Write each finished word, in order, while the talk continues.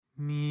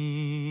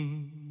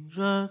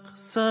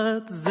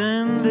میرقصد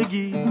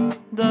زندگی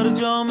در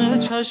جام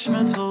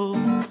چشم تو،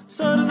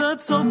 سرزد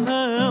صبح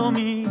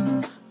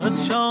امید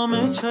از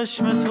شام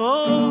چشم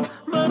تو،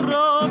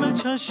 مرام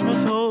چشم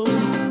تو،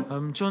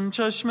 همچون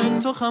چشم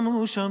تو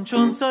خموشم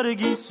چون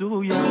سرگی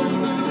سویت،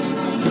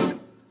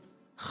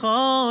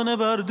 خانه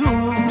بر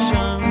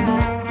دوشم.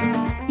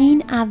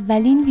 این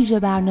اولین ویژه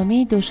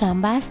برنامه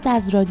دوشنبه است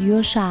از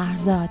رادیو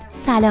شهرزاد.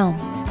 سلام.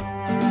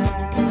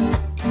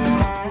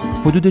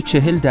 حدود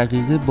 40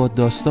 دقیقه با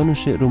داستان و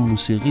شعر و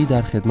موسیقی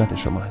در خدمت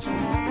شما هستیم.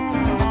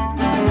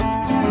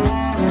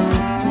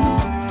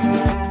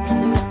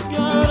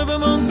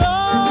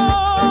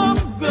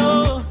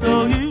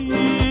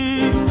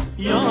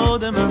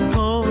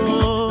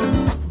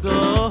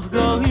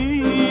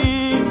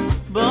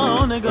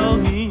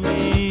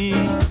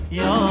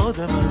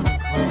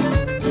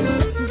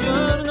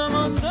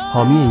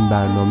 حامی این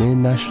برنامه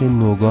نشر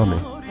نوگامه.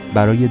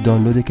 برای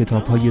دانلود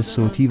کتاب‌های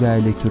صوتی و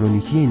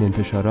الکترونیکی این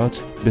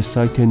انتشارات به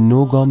سایت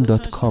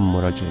nogam.com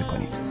مراجعه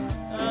کنید.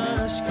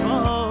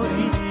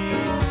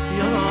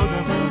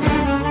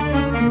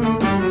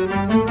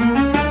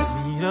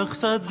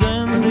 میرقصد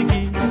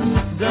زندگی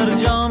در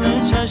جام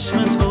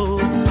چشم تو،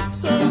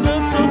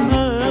 سرزد صبح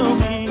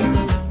امید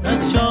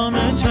از شام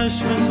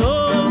چشم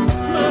تو،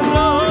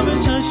 مرام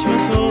چشم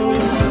تو،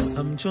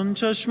 همچون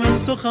چشم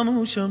تو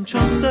خموشم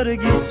چون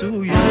سرگی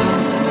سویت،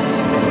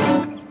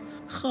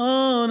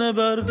 خانه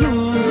بر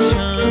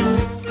دوشم.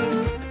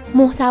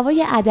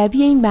 محتوای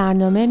ادبی این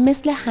برنامه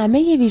مثل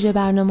همه ویژه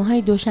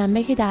برنامه‌های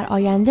دوشنبه که در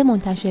آینده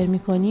منتشر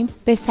می‌کنیم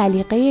به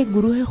سلیقه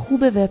گروه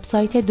خوب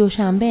وبسایت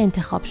دوشنبه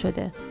انتخاب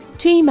شده.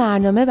 توی این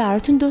برنامه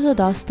براتون 2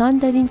 داستان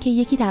داریم که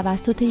یکی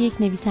توسط یک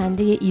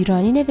نویسنده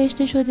ایرانی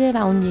نوشته شده و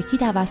اون یکی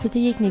توسط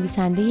یک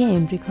نویسنده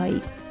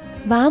امریکایی.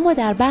 و اما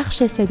در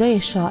بخش صدای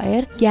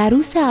شاعر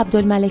گروس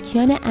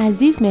عبدالملکیان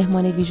عزیز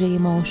مهمان ویژه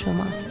ما و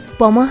شماست.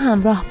 با ما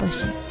همراه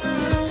باشید.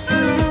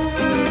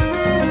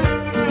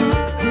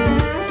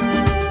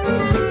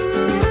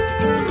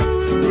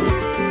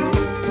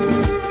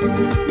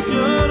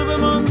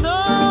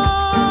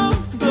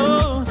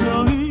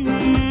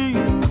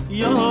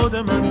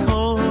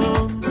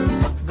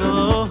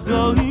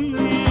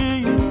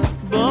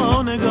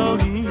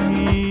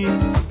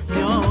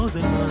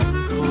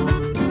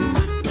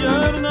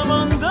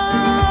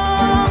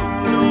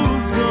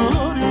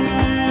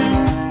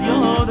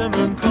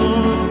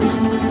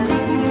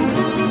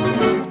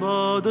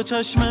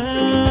 چشم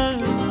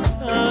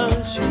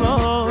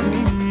اشکباری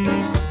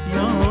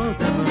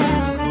یادم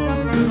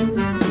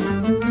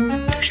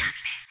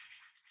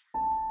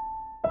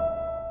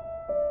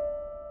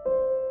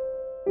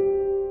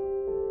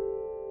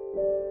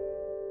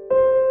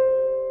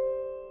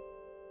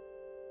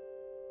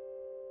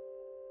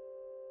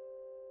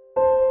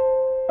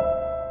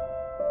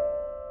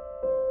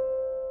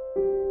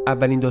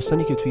اولین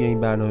داستانی که توی این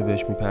برنامه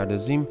بهش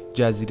میپردازیم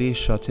جزیره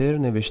شاتر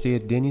نوشته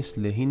دنیس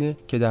لهینه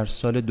که در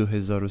سال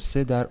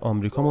 2003 در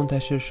آمریکا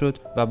منتشر شد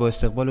و با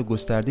استقبال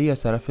گسترده‌ای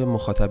از طرف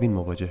مخاطبین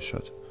مواجه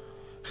شد.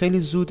 خیلی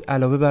زود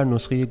علاوه بر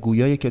نسخه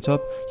گویای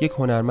کتاب، یک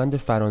هنرمند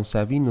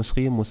فرانسوی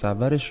نسخه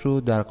مصورش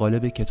رو در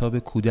قالب کتاب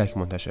کودک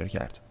منتشر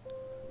کرد.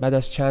 بعد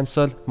از چند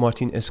سال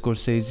مارتین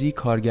اسکورسیزی،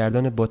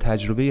 کارگردان با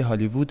تجربه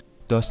هالیوود،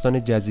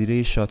 داستان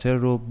جزیره شاتر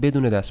رو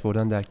بدون دست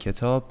بردن در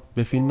کتاب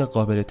به فیلم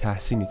قابل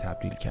تحسینی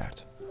تبدیل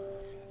کرد.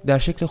 در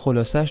شکل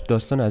خلاصش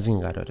داستان از این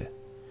قراره: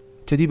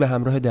 تدی به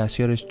همراه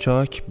دستیارش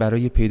چاک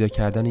برای پیدا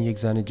کردن یک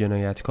زن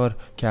جنایتکار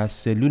که از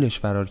سلولش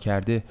فرار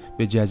کرده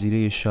به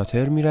جزیره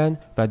شاتر میرن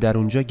و در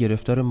اونجا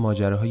گرفتار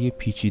ماجراهای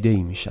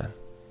پیچیده‌ای میشن.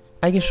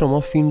 اگه شما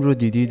فیلم رو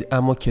دیدید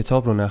اما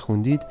کتاب رو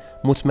نخوندید،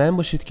 مطمئن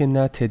باشید که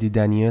نه تدی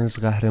دنیلز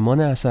قهرمان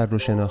اثر رو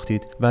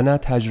شناختید و نه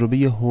تجربه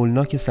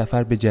هولناک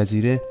سفر به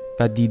جزیره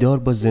و دیدار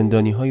با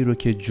زندانی‌هایی رو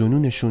که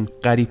جنونشون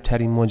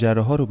غریب‌ترین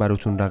ماجراها رو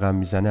براتون رقم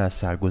میزنه از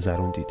سر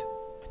گذروندید.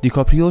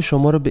 دیکاپریو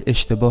شما رو به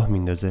اشتباه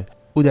میندازه.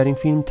 او در این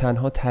فیلم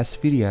تنها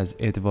تصویری از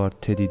ادوارد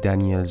تدی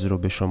دنیلز رو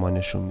به شما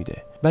نشون میده،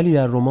 ولی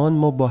در رمان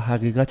ما با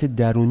حقیقت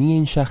درونی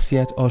این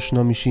شخصیت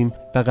آشنا میشیم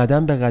و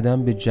قدم به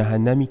قدم به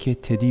جهنمی که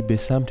تدی به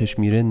سمتش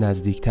میره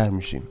نزدیکتر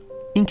میشیم.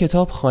 این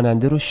کتاب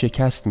خواننده رو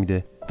شکست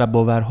میده و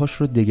باورهاش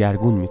رو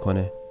دگرگون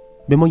میکنه.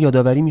 به ما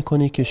یادآوری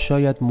میکنه که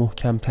شاید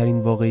محکمترین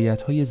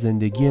واقعیت‌های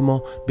زندگی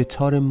ما به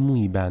تار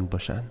مویی بند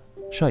باشن.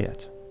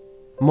 شاید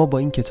ما با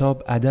این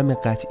کتاب عدم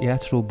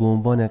قطعیت رو به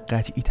عنوان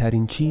قطعی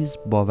ترین چیز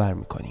باور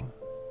میکنیم.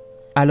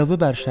 علاوه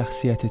بر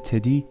شخصیت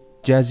تدی،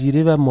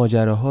 جزیره و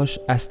ماجراهاش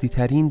اصلی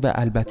ترین و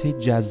البته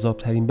جذاب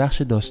ترین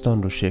بخش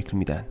داستان رو شکل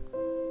میدن.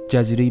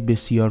 جزیره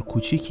بسیار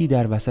کوچیکی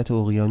در وسط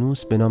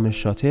اقیانوس به نام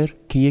شاتر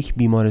که یک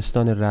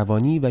بیمارستان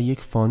روانی و یک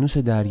فانوس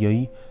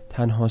دریایی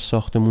تنها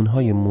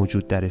ساختمون‌های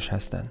موجود درش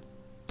هستند.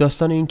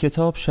 داستان این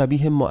کتاب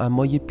شبیه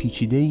معمای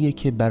پیچیده‌ایه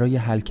که برای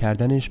حل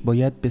کردنش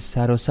باید به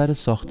سراسر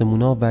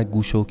ساختمونا و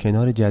گوشه و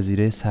کنار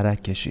جزیره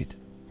سرک کشید.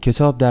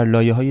 کتاب در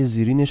لایه‌های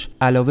زیرینش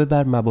علاوه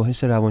بر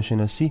مباحث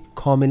روانشناسی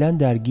کاملاً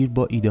درگیر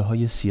با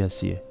ایده‌های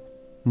سیاسیه.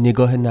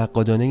 نگاه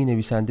نقادانه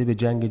نویسنده به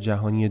جنگ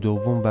جهانی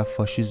دوم و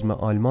فاشیسم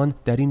آلمان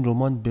در این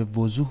رمان به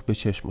وضوح به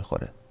چشم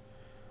می‌خوره.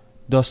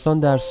 داستان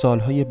در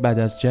سالهای بعد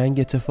از جنگ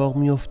اتفاق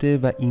میفته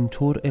و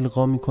اینطور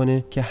القا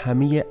میکنه که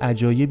همه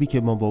عجایبی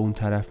که ما با اون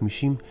طرف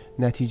میشیم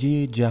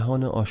نتیجه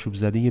جهان آشوب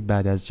زده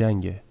بعد از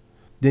جنگه.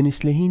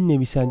 دنیس لهین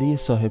نویسنده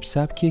صاحب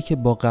سبکیه که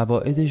با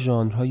قواعد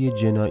ژانرهای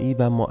جنایی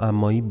و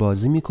معمایی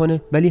بازی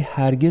میکنه ولی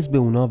هرگز به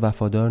اونا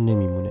وفادار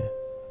نمیمونه.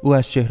 او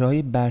از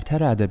چهره‌های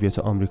برتر ادبیات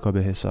آمریکا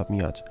به حساب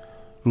میاد.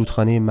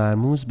 رودخانه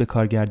مرموز به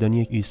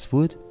کارگردانی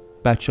ایستوود،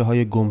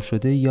 بچه‌های گم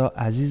شده یا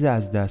عزیز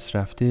از دست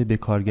رفته به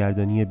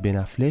کارگردانی بن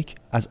افلک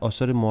از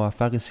آثار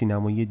موفق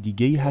سینمایی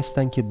دیگه‌ای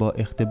هستند که با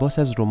اقتباس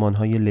از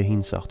رمان‌های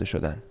لهین ساخته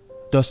شدن.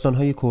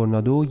 داستان‌های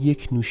کورنادو،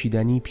 یک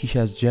نوشیدنی پیش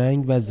از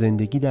جنگ و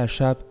زندگی در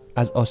شب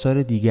از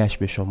آثار دیگه‌اش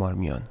به شمار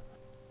میان.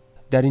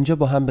 در اینجا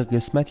با هم به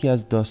قسمتی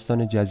از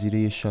داستان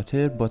جزیره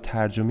شاتر با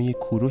ترجمه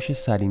کوروش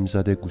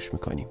سلیمزاده گوش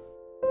می‌کنیم.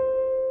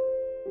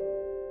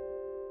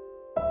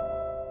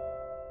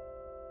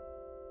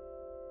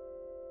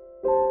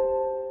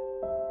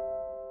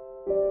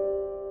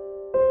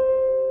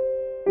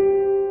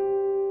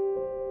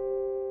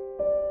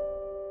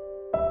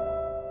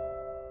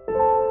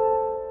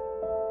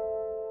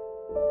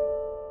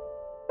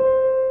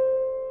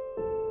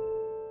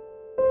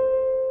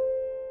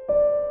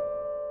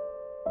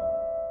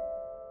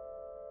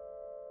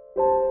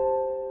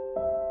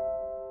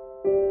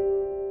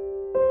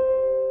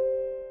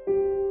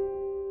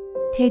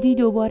 تدی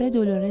دوباره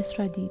دولورس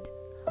را دید.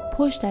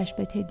 پشتش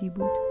به تدی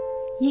بود.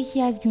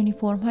 یکی از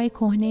یونیفرم‌های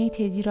کهنه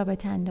تدی را به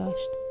تن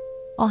داشت.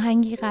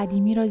 آهنگی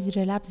قدیمی را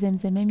زیر لب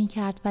زمزمه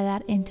می‌کرد و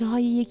در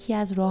انتهای یکی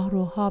از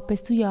راهروها به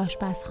سوی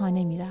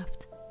آشپزخانه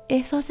می‌رفت.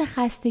 احساس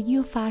خستگی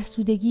و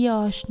فرسودگی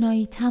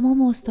آشنایی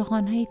تمام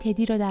استخوان‌های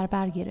تدی را در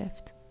بر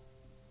گرفت.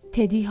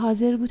 تدی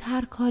حاضر بود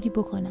هر کاری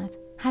بکند،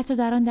 حتی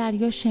در آن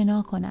دریا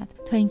شنا کند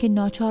تا اینکه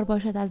ناچار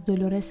باشد از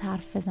دولورس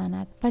حرف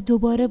بزند و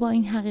دوباره با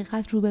این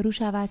حقیقت روبرو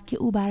شود که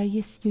او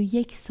برای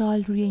 31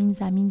 سال روی این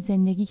زمین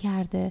زندگی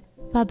کرده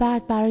و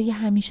بعد برای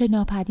همیشه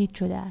ناپدید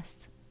شده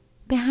است.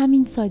 به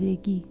همین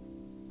سادگی.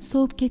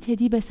 صبح که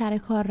تدی به سر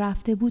کار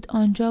رفته بود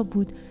آنجا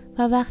بود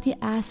و وقتی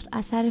عصر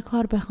از سر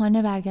کار به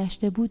خانه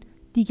برگشته بود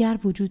دیگر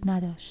وجود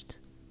نداشت.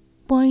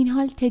 با این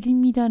حال تدی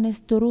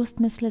می‌دانست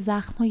درست مثل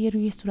زخم‌های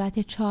روی صورت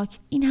چاک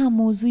این هم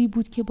موضوعی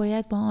بود که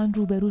باید با آن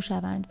روبرو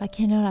شوند و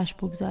کنارش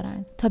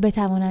بگذارند تا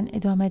بتوانند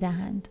ادامه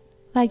دهند،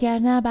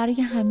 وگرنه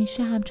برای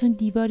همیشه همچون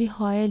دیواری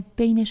حائل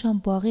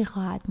بینشان باقی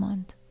خواهد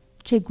ماند.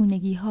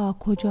 چگونگی‌ها،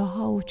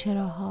 کجاها و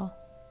چراها.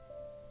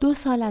 2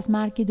 سال از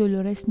مرگ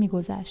دولورس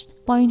می‌گذشت.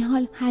 با این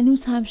حال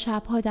هنوز هم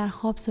شب‌ها در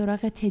خواب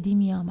سراغ تدی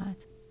می‌آمد.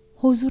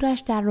 حضورش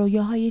در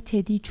رویاهای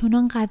تدی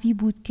چنان قوی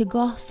بود که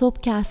گاه صبح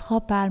که از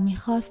خواب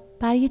برمیخواست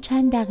برای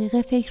چند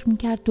دقیقه فکر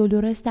میکرد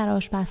دولورس در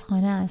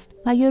آشپزخانه است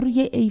و یا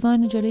روی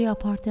ایوان جلوی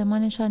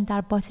آپارتمانشان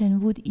در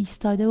باتنوود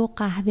ایستاده و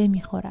قهوه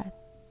میخورد.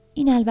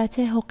 این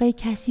البته حقه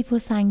کثیف و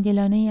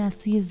سنگدلانه‌ای از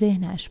سوی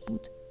ذهنش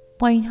بود.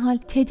 با این حال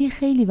تدی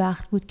خیلی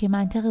وقت بود که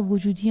منطق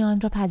وجودی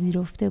آن را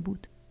پذیرفته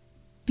بود.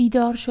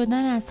 بیدار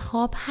شدن از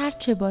خواب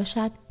هرچه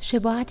باشد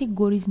شباهت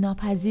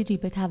گریزناپذیری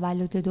به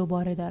تولد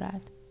دوباره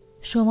دارد.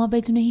 شما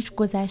بدون هیچ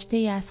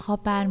گذشته‌ای از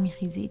خواب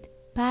برمیخیزید.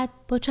 بعد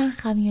با چند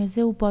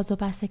خمیازه و باز و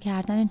بسته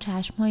کردن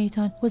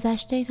چشمهایتان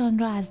گذشته‌تان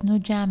را از نو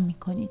جمع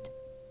می‌کنید.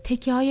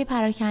 تکه‌های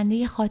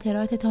پراکنده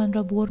خاطراتتان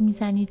را بر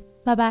می‌زنید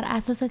و بر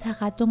اساس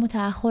تقدم و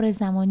تأخر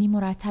زمانی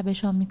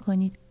مرتبشان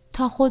می‌کنید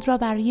تا خود را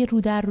برای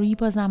رودررویی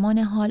با زمان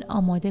حال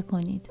آماده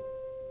کنید.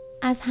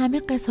 از همه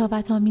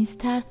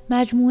قساوت‌آمیزتر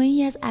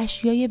مجموعه‌ای از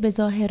اشیای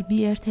بظاهر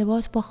بی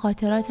ارتباط با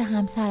خاطرات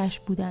همسرش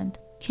بودند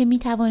که می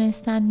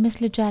توانستند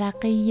مثل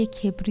جرقه یک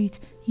کبریت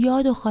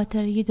یاد و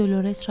خاطره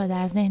دولورس را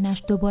در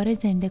ذهنش دوباره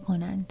زنده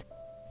کنند.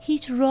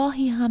 هیچ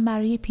راهی هم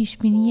برای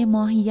پیشبینی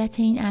ماهیت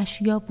این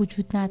اشیا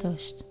وجود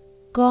نداشت.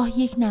 گاه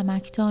یک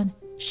نمکتان،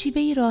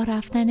 شیوهی راه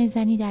رفتن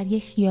زنی در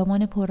یک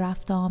خیابان پر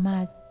رفت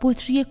آمد،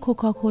 بطری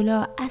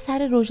کوکاکولا،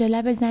 اثر رژ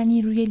لب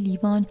زنی روی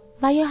لیوان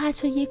و یا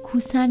حتی یک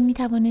کوسن می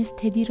توانست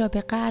تدی را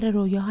به قعر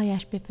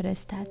رویاهایش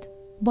بفرستد.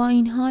 با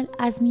این حال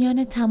از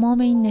میان تمام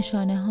این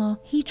نشانه ها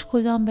هیچ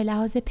کدام به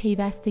لحاظ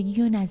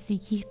پیوستگی و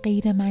نزدیکی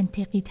غیر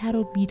منطقی تر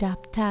و بی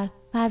ربط‌تر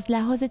و از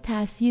لحاظ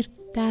تأثیر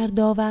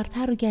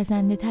دردآورتر و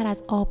گزنده تر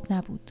از آب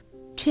نبود.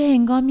 چه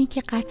هنگامی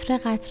که قطره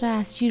قطره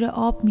از شیر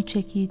آب می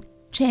چکید،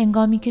 چه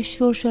هنگامی که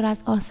شرشر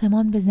از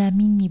آسمان به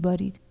زمین می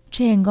بارید،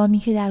 چه هنگامی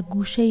که در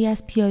گوشه ای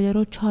از پیاده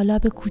رو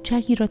چالاب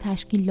کوچکی را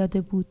تشکیل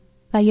داده بود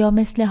و یا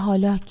مثل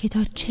حالا که تا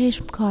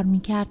چشم کار می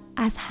کرد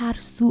از هر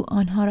سو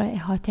آنها را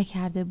احاطه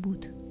کرده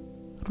بود.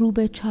 رو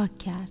به چاک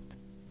کرد.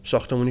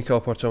 ساختمونی که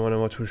آپارتمان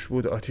ما توش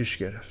بود آتیش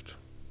گرفت.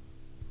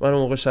 من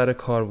اون موقع سر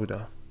کار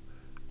بودم.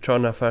 4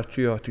 نفر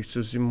توی آتیش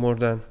سوزی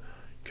مردن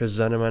که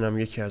زن منم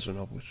یکی از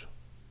اونا بود.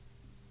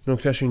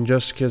 نکتهش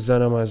اینجاست که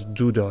زنم از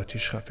دود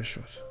آتیش خفه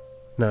شد،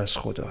 نه از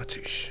خود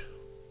آتیش.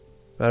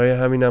 برای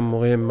همینم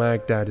موقع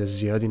مرگ درد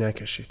زیادی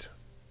نکشید.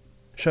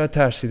 شاید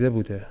ترسیده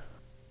بوده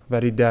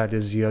ولی درد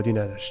زیادی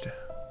نداشته.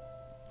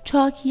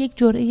 چاک یک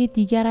جرعه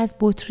دیگر از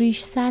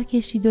بطریش سر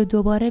کشید و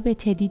دوباره به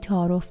تدی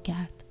تعارف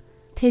کرد.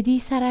 تدی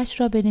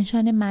سرش را به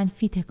نشان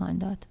منفی تکان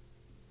داد.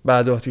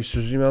 بعد آتش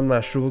سوزی من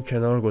مشروب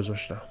کنار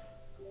گذاشتم.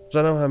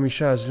 زنم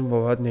همیشه از این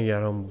بابت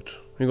نگران بود.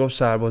 میگفت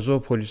سربازا و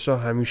پلیسا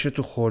همیشه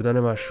تو خوردن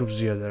مشروب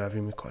زیاده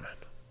روی میکنن.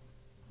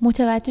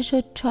 متوجه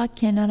شد چاک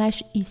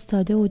کنارش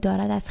ایستاده و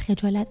دارد از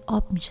خجالت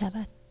آب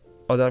میشود.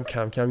 آدم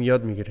کم کم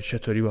یاد میگیره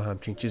چطوری با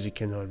همچین چیزی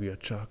کنار بیاد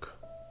چاک.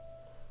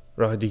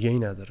 راه دیگه ای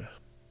نداره.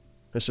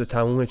 مثل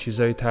تموم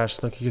چیزای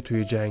ترسناکی که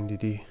توی جنگ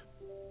دیدی.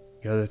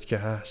 یادت که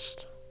هست.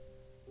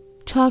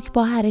 چاک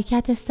با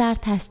حرکت سر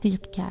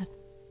تصدیق کرد.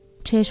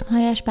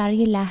 چشمهایش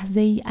برای لحظه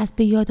ای از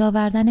به یاد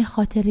آوردن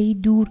خاطره‌ای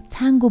دور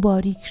تنگ و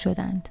باریک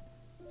شدند.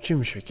 چی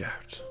میشه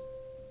کرد؟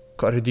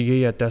 کار دیگه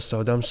ای از دست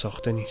آدم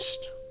ساخته نیست.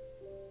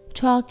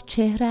 چاک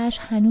چهرهش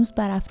هنوز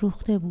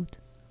برافروخته بود.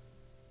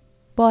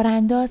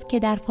 بارانداز که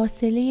در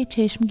فاصله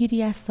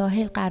چشمگیری از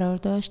ساحل قرار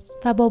داشت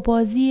و با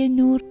بازی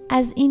نور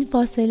از این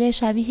فاصله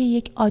شبیه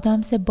یک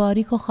آدامس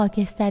باریک و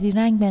خاکستری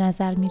رنگ به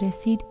نظر می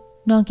رسید،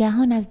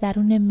 ناگهان از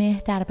درون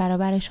مه در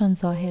برابرشان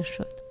ظاهر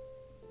شد.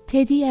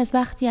 تدی از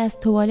وقتی از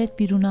توالت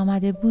بیرون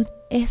آمده بود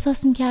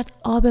احساس می کرد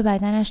آب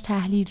بدنش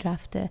تحلیل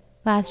رفته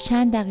و از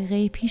چند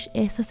دقیقه پیش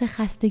احساس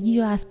خستگی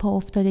و از پا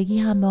افتادگی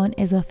هم به آن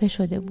اضافه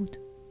شده بود.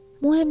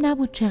 مهم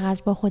نبود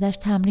چقدر با خودش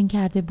تمرین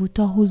کرده بود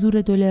تا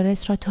حضور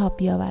دولورس را تاب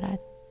بیاورد.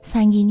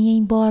 سنگینی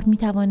این بار می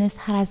توانست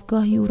هر از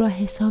گاهی او را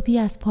حسابی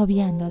از پا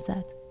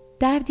بیاندازد.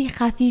 دردی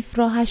خفیف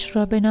راهش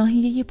را به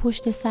ناحیه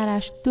پشت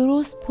سرش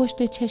درست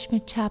پشت چشم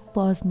چپ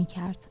باز می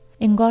کرد.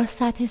 انگار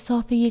سطح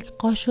صاف یک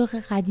قاشق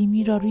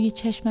قدیمی را روی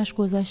چشمش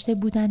گذاشته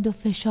بودند و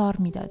فشار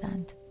می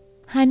دادند.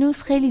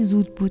 هنوز خیلی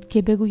زود بود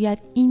که بگوید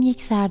این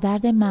یک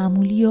سردرد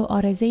معمولی و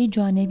عارضه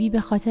جانبی به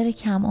خاطر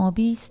کم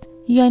آبی است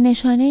یا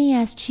نشانه ای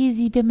از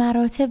چیزی به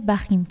مراتب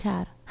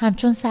وخیم‌تر،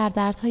 همچون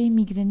سردردهای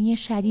میگرنی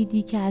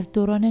شدیدی که از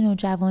دوران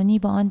نوجوانی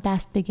با آن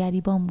دست به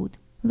گریبان بود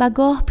و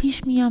گاه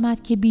پیش می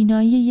آمد که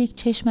بینایی یک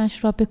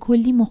چشمش را به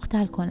کلی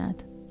مختل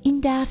کند. این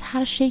درد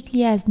هر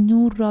شکلی از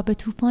نور را به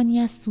طوفانی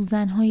از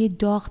سوزنهای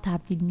داغ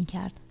تبدیل می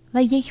کرد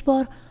و یک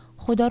بار،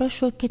 خدا را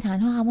شکر که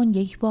تنها همان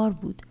یک بار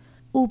بود،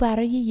 او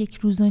برای 1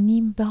 روز و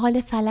نیم به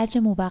حال فلج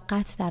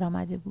موقت در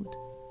آمده بود.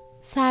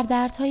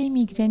 سردردهای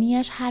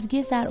میگرنیش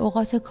هرگز در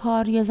اوقات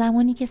کار یا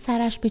زمانی که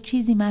سرش به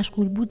چیزی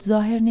مشغول بود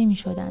ظاهر نمی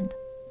شدند،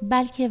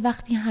 بلکه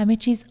وقتی همه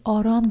چیز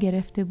آرام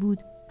گرفته بود،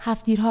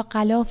 هفتیرها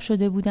غلاف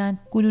شده بودند،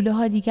 گلوله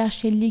ها دیگر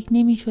شلیک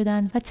نمی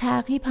شدند و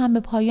تعقیب هم به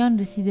پایان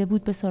رسیده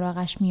بود به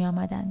سراغش می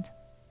آمدند.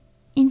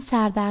 این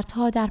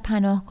سردردها در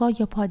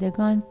پناهگاه یا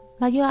پادگان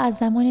و یا از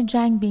زمان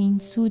جنگ به این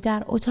سو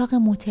در اتاق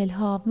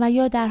موتل‌ها و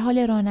یا در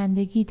حال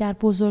رانندگی در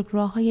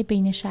بزرگراه‌های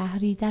بین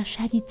شهری در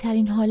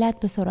شدیدترین حالت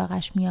به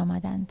سراغش می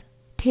آمدند.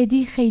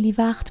 تدی خیلی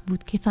وقت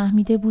بود که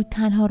فهمیده بود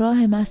تنها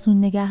راه مسئول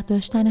نگه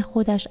داشتن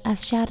خودش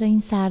از شر این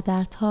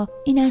سردردها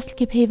این است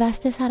که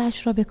پیوسته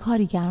سرش را به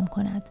کاری گرم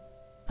کند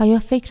و یا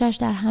فکرش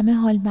در همه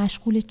حال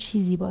مشغول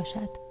چیزی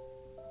باشد.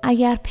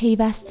 اگر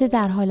پیوسته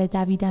در حال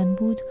دویدن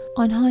بود،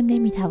 آنها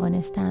نمی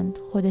توانستند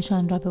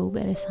خودشان را به او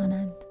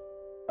برسانند.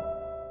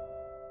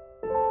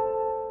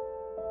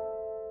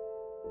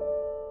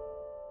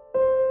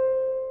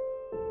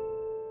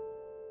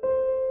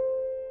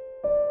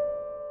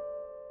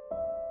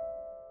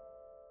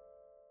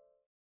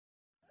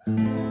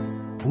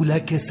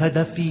 پولک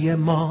صدفی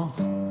ما،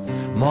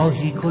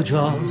 ماهی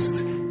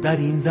کجاست در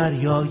این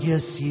دریای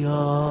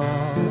سیاه؟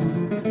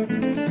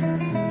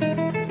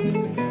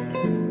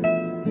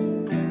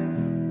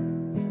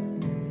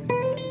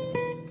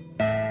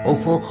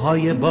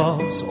 افقهای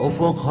باز،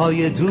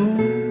 افقهای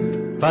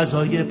دور،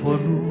 فضای پر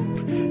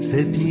نور،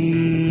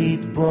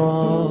 سپید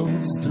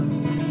باز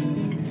دور.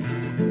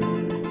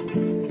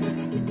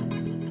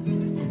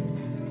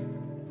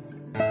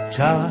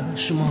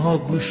 چشمها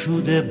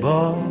گشوده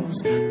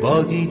باز،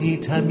 با دیدی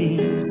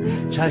تمیز،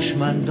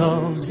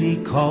 چشماندازی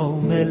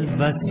کامل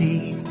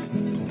وسیع.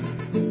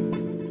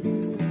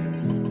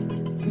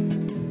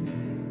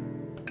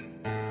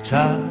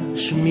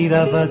 چشم می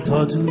رود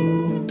تا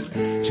دور،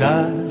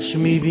 چشم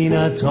می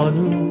بیند تا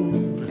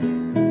نور.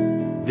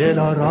 دل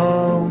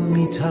آرام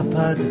می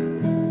تپد،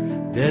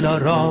 دل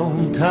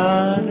آرام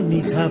تر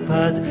می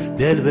تپد.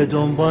 دل به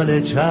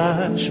دنبال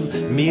چشم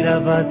می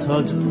رود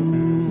تا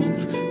دور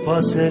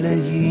فاصله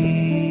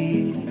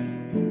ای.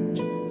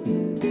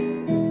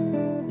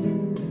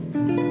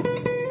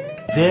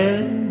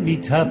 دل می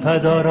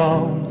تپد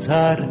آرام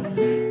تر،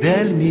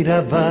 دل می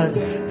رود،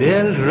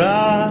 دل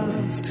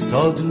رفت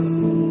تا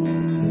دور.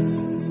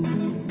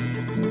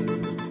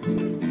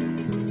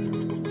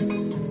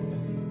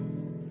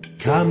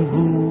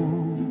 کمگو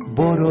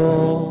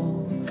برو،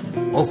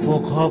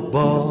 افقها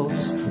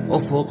باز،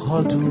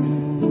 افقها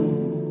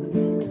دور.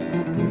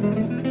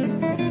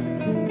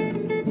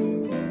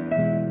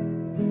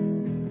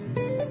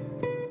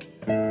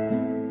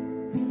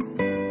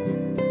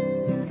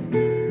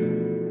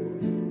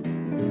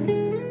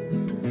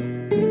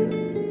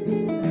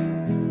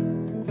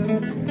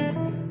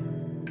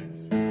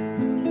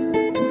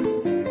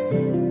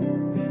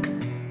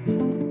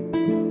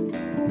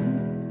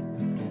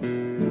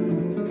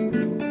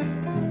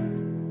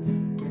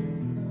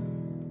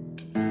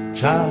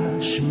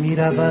 چشم می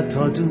رود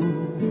تا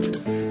دور،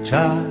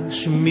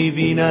 چشم می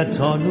بیند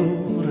تا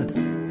نور.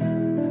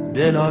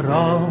 دل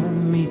آرام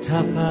می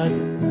میتپد،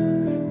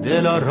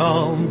 دل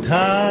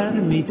آرامتر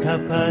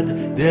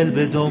میتپد، دل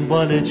به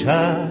دنبال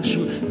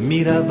چشم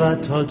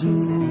میرود تا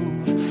دور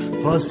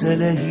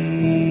فاصله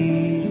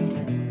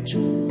هیچ.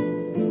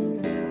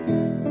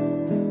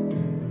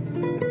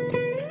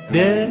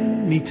 دل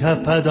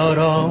میتپد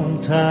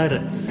آرامتر،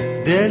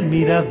 دل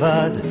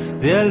میرود،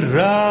 دل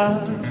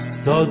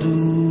رفت تا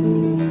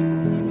دور.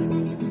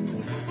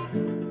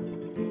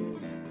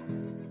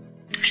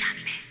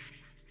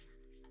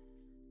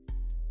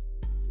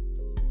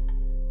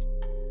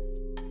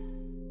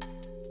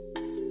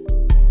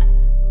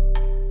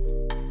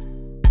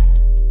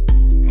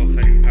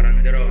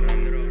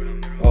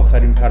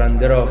 آخرین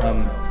پرنده را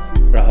هم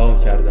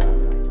رها کردم،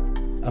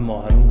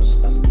 اما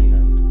هنوز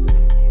غمگینم.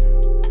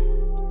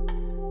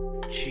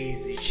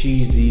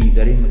 چیزی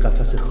در این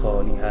قفس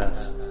خالی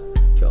هست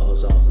که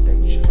آزاد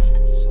نمی‌شود.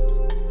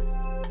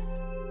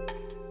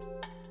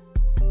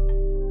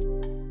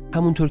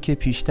 همونطور که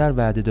پیشتر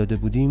وعده داده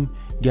بودیم،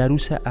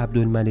 گروس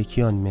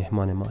عبدالملکیان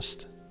مهمان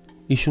ماست.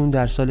 ایشون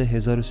در سال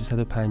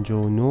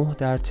 1359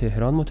 در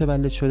تهران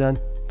متولد شدند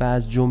و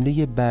از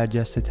جمله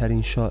برجسته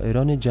ترین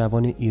شاعران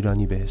جوان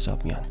ایرانی به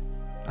حساب میان.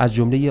 از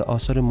جمله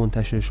آثار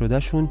منتشر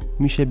شدهشون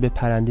میشه به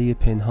پرنده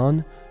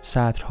پنهان،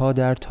 سطرها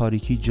در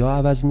تاریکی جا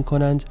عوض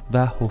میکنند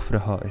و حفره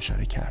ها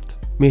اشاره کرد.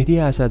 مهدی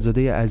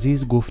اسدزاده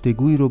عزیز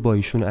گفتگویی رو با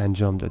ایشون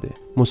انجام داده.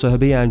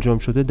 مصاحبه انجام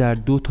شده در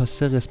 2 تا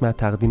 3 قسمت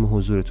تقدیم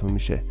حضورتون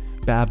میشه.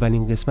 به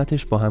اولین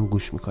قسمتش با هم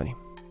گوش میکنیم.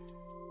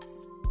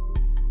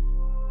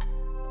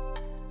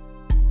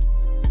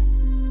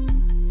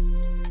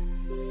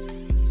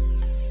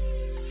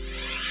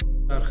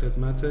 در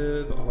خدمت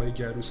آقای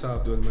گروس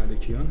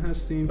عبدالملکیان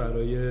هستیم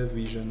برای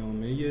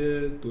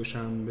ویژه‌نامه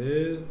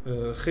دوشنبه.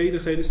 خیلی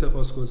خیلی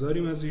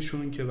سپاسگزاریم از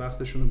ایشون که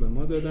وقتشون رو به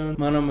ما دادن.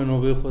 منم به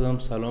نوبه خودم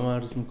سلام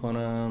عرض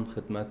میکنم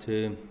خدمت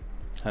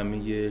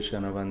همه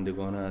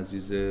شنوندگان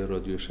عزیز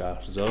رادیو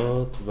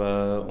شهرزاد و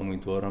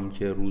امیدوارم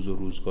که روز و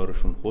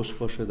روزگارشون خوش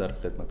باشه. در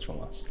خدمت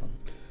شما هستم.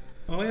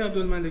 آقای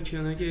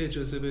عبدالملکیان، اگه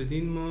اجازه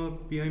بدین ما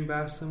بیایم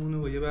بحثمون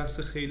رو با یه بحث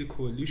خیلی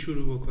کلی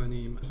شروع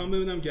بکنیم. میخوام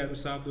ببینم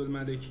گروس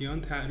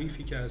عبدالملکیان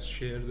تعریفی که از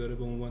شعر داره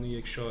به عنوان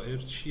یک شاعر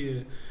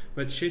چیه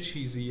و چه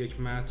چیزی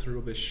یک متن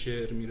رو به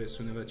شعر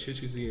میرسونه و چه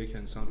چیزی یک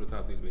انسان رو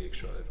تبدیل به یک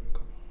شاعر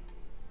میکنه.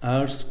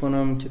 عرض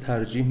کنم که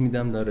ترجیح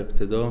میدم در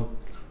ابتدا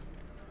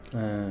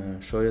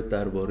شاید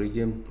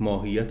درباره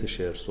ماهیت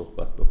شعر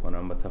صحبت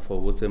بکنم و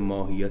تفاوت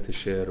ماهیت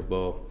شعر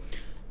با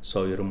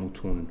سایر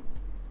متون.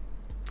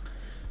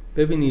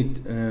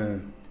 ببینید،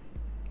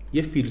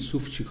 یه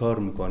فیلسوف چی کار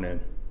میکنه؟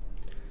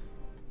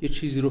 یه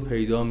چیزی رو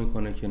پیدا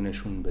میکنه که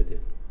نشون بده.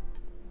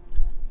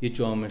 یه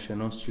جامعه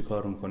شناس چی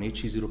کار میکنه؟ یه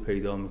چیزی رو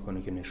پیدا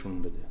میکنه که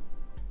نشون بده.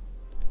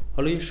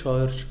 حالا یه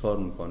شاعر چی کار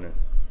میکنه؟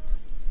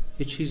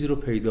 یه چیزی رو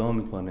پیدا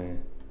میکنه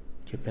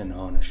که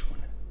پنهانش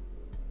کنه.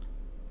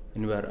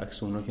 یعنی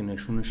برعکس اونا که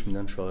نشونش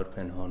میدن، شاعر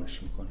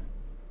پنهانش میکنه.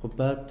 خب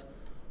بعد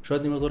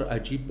شاید این مقدار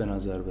عجیب به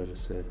نظر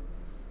برسه.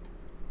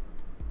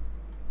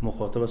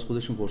 مخاطب از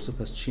خودش میپرسه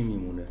پس چی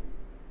میمونه؟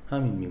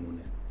 همین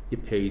میمونه، یه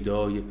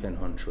پیدا، یه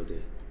پنهان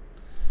شده.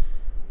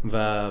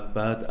 و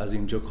بعد از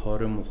اینجا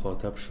کار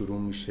مخاطب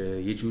شروع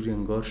میشه. یه جوری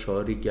انگار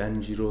شاعری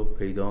گنجی رو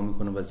پیدا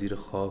میکنه و زیر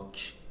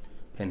خاک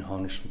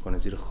پنهانش میکنه،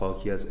 زیر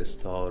خاکی از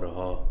استعاره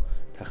ها،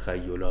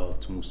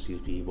 تخیلات،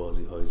 موسیقی،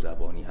 بازی های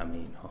زبانی، همه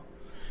اینها.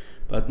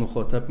 بعد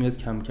مخاطب میاد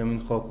کم کم این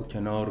خاک رو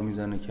کنار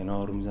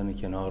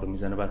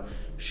میزنه و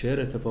شعر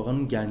اتفاقا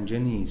اون گنجه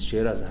نیست.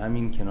 شعر از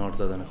همین کنار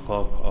زدن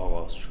خاک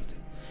آغاز شده.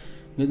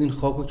 میاد این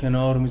خاک رو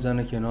کنار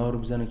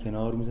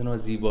میزنه و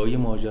زیبایی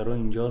ماجرا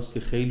اینجاست که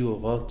خیلی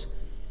اوقات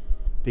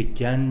به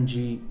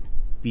گنجی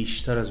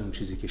بیشتر از اون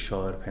چیزی که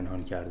شاعر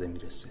پنهان کرده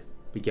میرسه،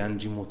 به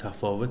گنجی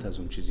متفاوت از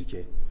اون چیزی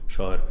که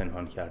شاعر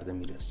پنهان کرده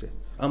میرسه.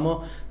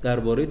 اما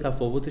درباره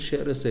تفاوت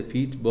شعر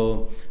سپید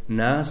با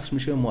نثر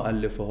میشه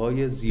مؤلفه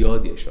های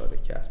زیادی اشاره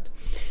کرد.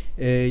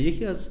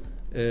 یکی از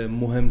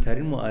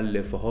مهمترین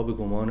مؤلفه ها به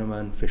گمان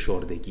من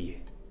فشردگیه.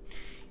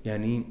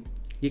 یعنی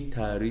یک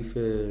تعریف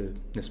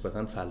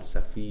نسبتاً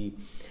فلسفی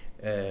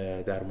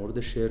در مورد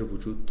شعر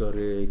وجود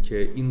داره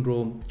که این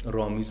رو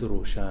رامیز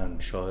روشن،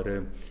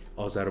 شاعر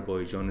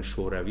آذربایجان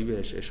شوروی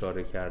بهش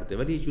اشاره کرده،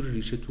 ولی یه جور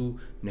ریشه تو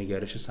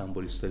نگرش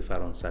سمبولیستای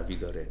فرانسوی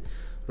داره.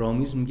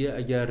 رامیز میگه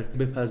اگر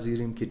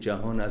بپذیریم که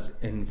جهان از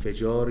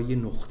انفجار یه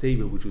نقطه‌ای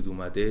به وجود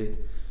اومده،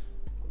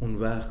 اون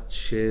وقت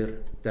شعر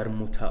در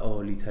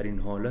متعالی ترین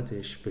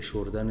حالتش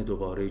فشردن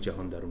دوباره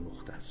جهان در اون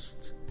نقطه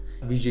است.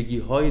 ویژگی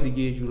های دیگه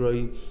یه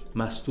جورایی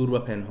مستور و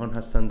پنهان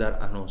هستن در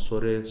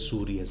عناصر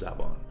سوری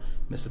زبان،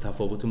 مثل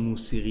تفاوت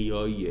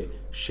موسیقیایی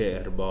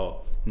شعر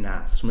با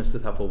نثر، مثل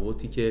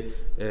تفاوتی که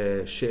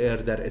شعر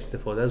در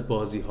استفاده از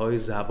بازی‌های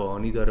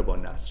زبانی داره با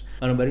نثر.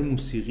 بنابراین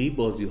موسیقی،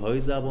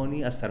 بازی‌های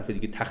زبانی، از طرف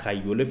دیگه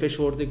تخیل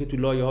فشرده که تو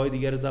لایه‌های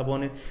دیگر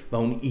زبانه و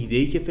اون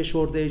ایده‌ای که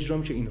فشرده اجرا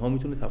میشه، اینها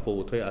میتونه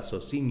تفاوت‌های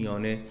اساسی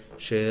میان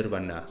شعر و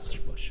نثر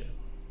باشه.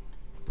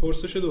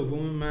 پرسش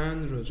دوم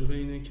من راجع به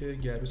اینه که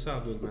گروس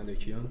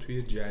عبدالملکیان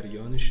توی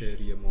جریان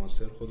شعری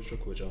معاصر خودش رو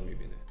کجا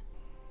می‌بینه؟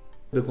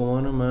 به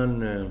گمان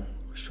من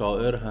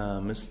شاعر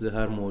هم مثل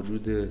هر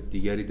موجود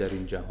دیگری در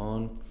این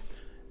جهان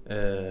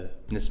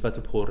نسبت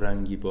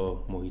پررنگی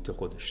با محیط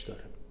خودش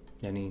داره،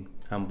 یعنی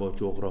هم با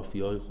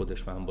جغرافیای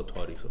خودش و هم با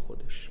تاریخ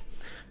خودش.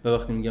 و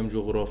وقتی میگم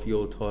جغرافیا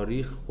و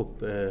تاریخ، خب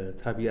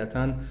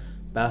طبیعتاً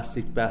بحث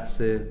یک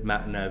بحث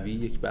معنوی،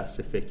 یک بحث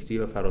فکری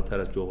و فراتر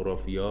از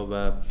جغرافیا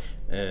و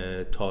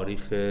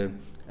تاریخ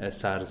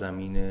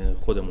سرزمین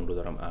خودمون رو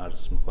دارم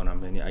عرض میکنم.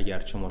 یعنی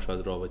اگرچه ما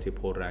شاید رابطه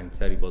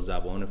پررنگتری با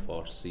زبان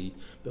فارسی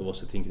به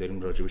واسطه اینکه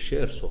داریم راجع به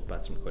شعر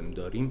صحبت میکنیم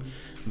داریم،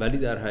 ولی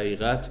در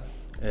حقیقت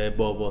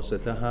با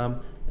واسطه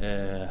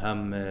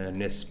هم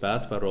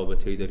نسبت و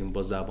رابطه‌ای داریم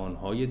با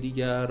زبان‌های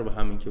دیگر و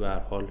همین که به هر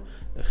حال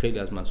خیلی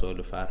از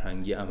مسائل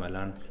فرهنگی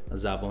عملاً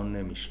زبان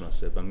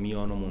نمیشناسه و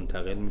میان و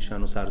منتقل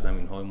میشن و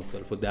سرزمین‌های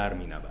مختلف رو در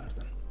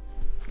مینوردن.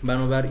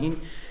 بنابراین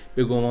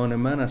به گمان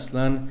من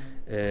اصلاً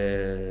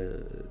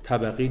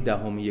طبقه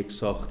دهم یک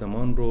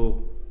ساختمان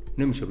رو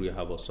نمیشه روی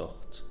هوا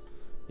ساخت.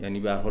 یعنی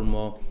به هر حال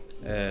ما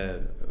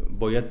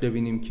باید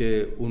ببینیم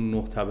که اون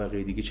 9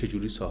 طبقه دیگه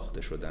چجوری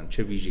ساخته شدن،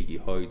 چه ویژگی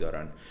هایی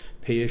دارن،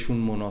 پیشون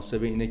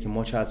مناسب اینه که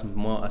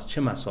ما از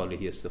چه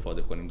مصالحی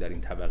استفاده کنیم در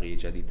این طبقه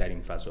جدید، در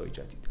این فضای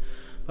جدید.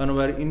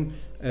 بنابراین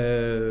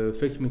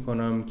فکر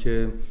میکنم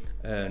که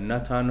نه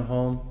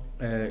تنها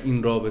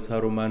این رابطه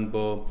رو من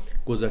با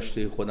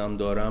گذشته خودم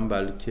دارم،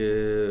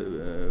 بلکه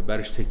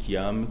برش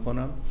تکیه هم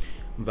میکنم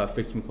و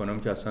فکر میکنم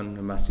که اصلا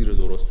مسیر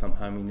درستم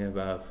همینه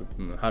و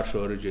هر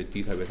شاعر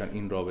جدی طبیعتا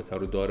این رابطه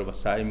رو داره و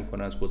سعی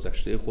میکنه از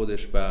گذشته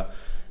خودش و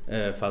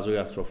فضای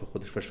اطراف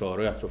خودش و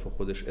شاعرای اطراف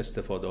خودش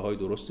استفاده های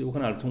درستی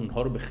بکنه، البته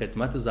اونها رو به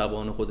خدمت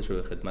زبان خودش و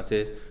به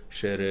خدمت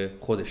شعر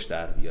خودش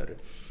در بیاره.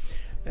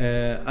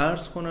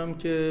 عرض کنم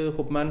که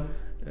خب من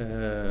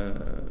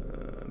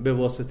به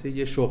واسطه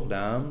یه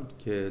شغلم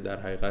که در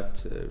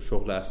حقیقت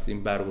شغل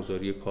اصلیم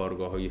برگزاری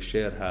کارگاه‌های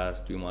شعر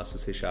هست توی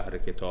مؤسسه شهر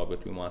کتاب،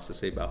 توی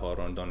مؤسسه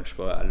بهاران،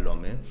 دانشگاه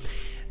علامه،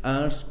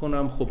 عرض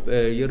کنم خب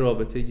یه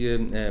رابطه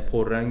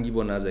پررنگی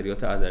با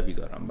نظریات ادبی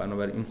دارم.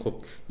 بنابراین خب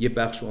یه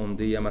بخش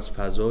عمده‌ای هم از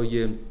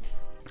فضای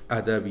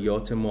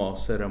ادبیات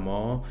معاصر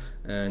ما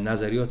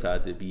نظریات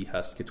ادبی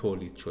هست که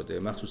تولید شده،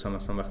 مخصوصا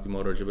مثلا وقتی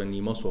ما راجع به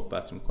نیما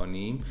صحبت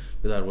میکنیم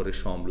یا درباره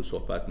شاملو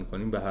صحبت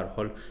میکنیم، به هر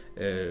حال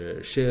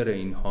شعر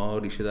اینها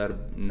ریشه در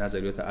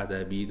نظریات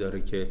ادبی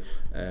داره که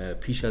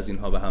پیش از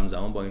اینها و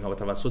همزمان با اینها و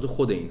توسط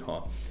خود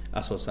اینها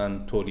اساساً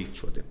تولید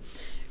شده.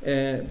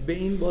 به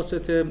این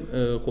واسطه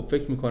خب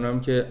فکر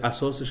میکنم که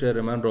اساس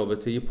شعر من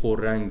رابطه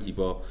پررنگی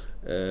با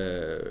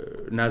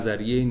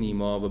نظریه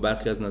نیما و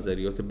برخی از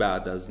نظریات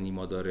بعد از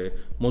نیما داره،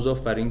 مضاف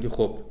بر این که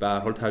خب به هر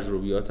حال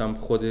تجربیاتم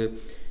خود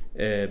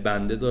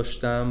بنده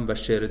داشتم و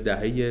شعر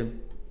دهه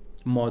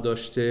ما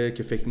داشته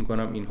که فکر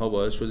میکنم اینها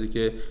باعث شده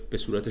که به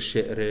صورت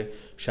شعر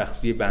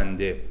شخصی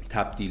بنده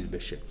تبدیل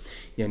بشه،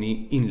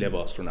 یعنی این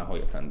لباس رو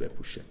نهایتاً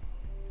بپوشه.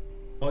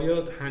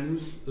 آیا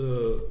هنوز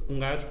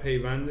اونقدر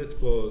پیوندت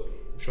با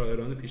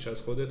شاعران پیش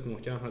از خودت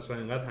محکم هست و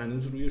اینقدر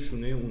هنوز روی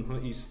شونه اونها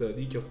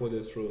ایستادی که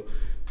خودت رو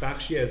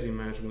بخشی از این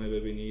مجموعه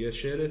ببینی؟ یه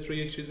شعرت رو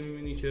یک چیزی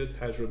میبینی که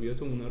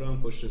تجربیات اونها رو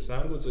هم پشت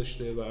سر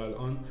گذاشته و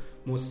الان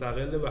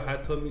مستقله و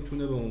حتی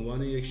میتونه به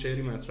عنوان یک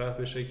شعری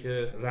مطرح بشه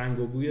که رنگ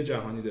و بوی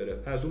جهانی داره.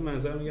 از اون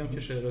منظر میگم که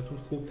شعراتون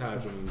خوب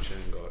ترجمه میشه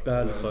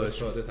انگار. بله،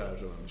 ساده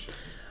ترجمه میشه.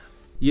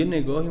 یه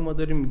نگاهی ما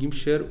داریم میگیم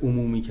شعر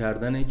عمومی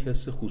کردن یک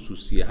حس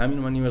خصوصیه. همین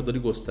من یه مقداری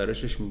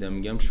گسترشش میدم،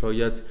 میگم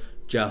شاید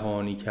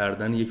جهانی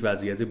کردن یک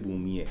وضعیت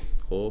بومیه.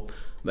 خب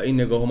و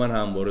این نگاهو من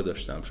همواره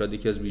داشتم. شاید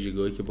یکی از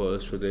ویژگی‌هایی که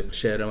باعث شده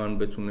شعر من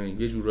بتونه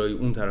یه جورایی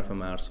اون طرف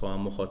مرزها هم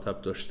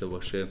مخاطب داشته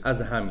باشه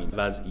از همین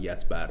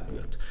وضعیت بر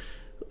بیاد.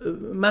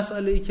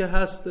 مسئله‌ای که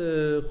هست،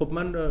 خب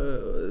من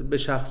به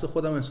شخص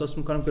خودم احساس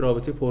میکنم که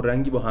رابطه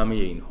پررنگی با همه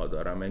اینها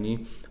دارم، یعنی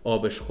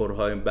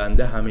آبشخورهای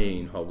بنده همه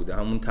اینها بوده.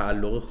 همون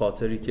تعلق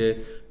خاطری که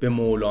به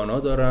مولانا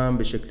دارم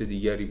به شکل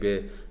دیگری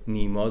به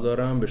نیما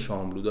دارم، به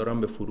شاملو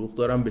دارم، به فروغ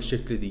دارم، به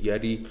شکل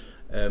دیگری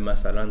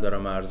مثلا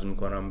دارم عرض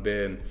میکنم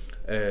به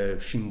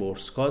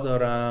شیمبورسکا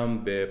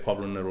دارم، به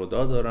پابلو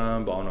نرودا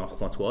دارم، به آنا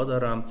آخماتوا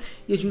دارم.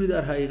 یه جوری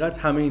در حقیقت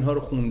همه اینها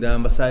رو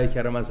خوندم و سعی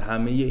کردم از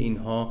همه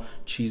اینها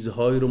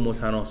چیزهایی رو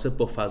متناسب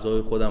با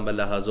فضای خودم و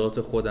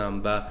لحظات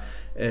خودم و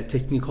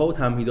تکنیک ها و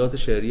تمهیدات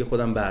شعری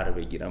خودم بر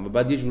بگیرم و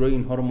بعد یه جورایی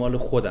اینها رو مال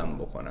خودم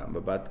بکنم و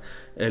بعد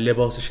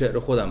لباس شعر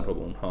خودم رو به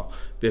اونها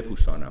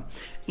بپوشانم.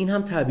 این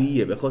هم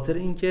طبیعیه به خاطر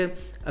اینکه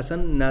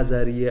اصلا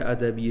نظریه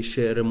ادبی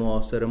شعر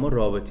معاصر ما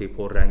رابطه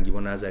پررنگی با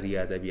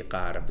نظریه ادبی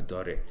غرب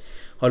داره.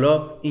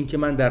 حالا اینکه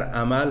من در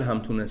عمل هم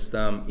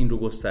تونستم این رو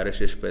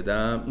گسترشش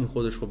بدم، این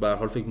خودش رو به هر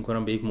حال فکر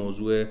می‌کنم به یک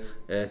موضوع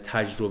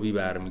تجربی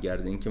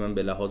برمیگرده. اینکه من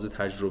به لحاظ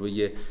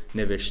تجربه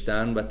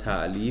نوشتن و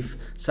تألیف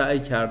سعی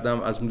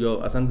کردم از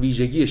اصلا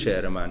ویژگی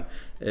شعر من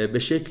به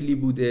شکلی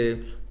بوده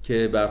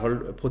که به هر حال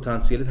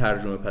پتانسیل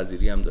ترجمه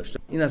پذیری هم داشته.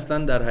 این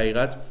اصلا در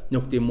حقیقت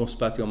نکته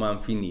مثبت یا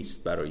منفی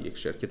نیست برای یک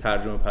شعر که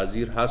ترجمه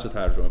پذیر هست و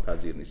ترجمه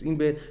پذیر نیست، این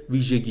به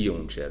ویژگی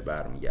اون شعر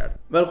برمیگرده.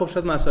 ولی خب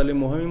شاید مسئله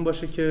مهم این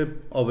باشه که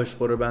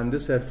آبشخور بنده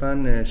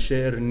صرفاً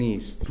شعر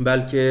نیست،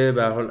 بلکه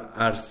به هر حال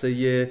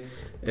عرصه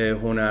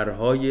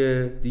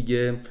هنرهای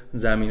دیگه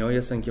زمینه‌هایی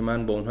هستن که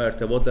من با اونها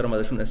ارتباط دارم،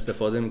 ازشون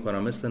استفاده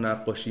میکنم، مثل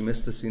نقاشی،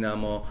 مثل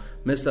سینما،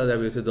 مثل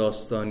ادبیات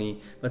داستانی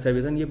و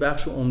طبیعتاً یه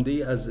بخش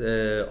عمده‌ای از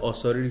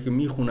آثاری که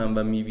میخونم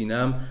و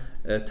میبینم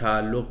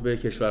تعلق به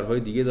کشورهای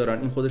دیگه دارن.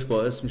 این خودش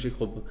باعث میشه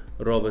خب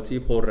رابطه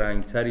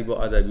پررنگتری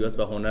با ادبیات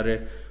و هنر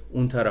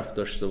اون طرف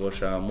داشته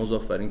باشم،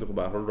 مضاف بر اینکه خب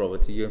به هر حال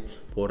رابطه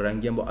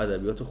پررنگی هم با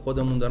ادبیات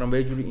خودمون دارم و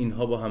یه جوری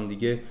اینها با هم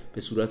دیگه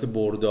به صورت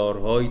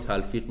بردارهایی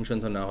تلفیق میشن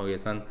تا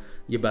نهایتاً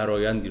یه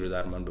برآیندی رو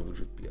در من به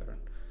وجود بیارن.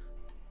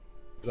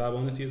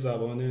 زبانت یه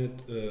زبان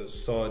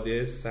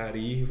ساده،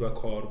 صریح و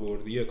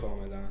کاربردی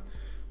کاملا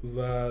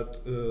و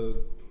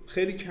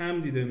خیلی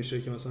کم دیده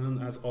میشه که مثلا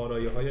از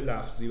آرایه‌های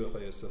لفظی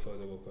بخوای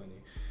استفاده بکنی.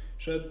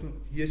 شاید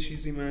یه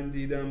چیزی من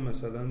دیدم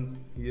مثلا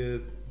یه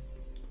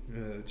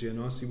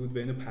جناسی بود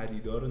بین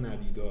پدیدار و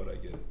ندیدار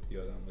اگه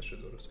یادم باشه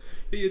درست،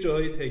 یه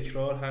جاهای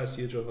تکرار هست،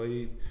 یه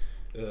جاهای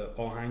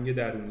آهنگ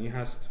درونی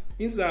هست.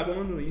 این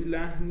زبان و این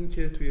لحنی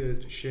که توی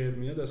شعر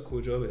میاد از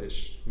کجا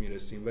بهش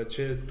میرسیم و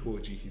چه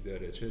توجیهی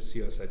داره، چه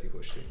سیاستی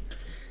پشته؟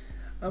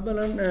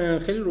 اولا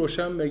خیلی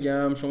روشن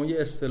بگم، شما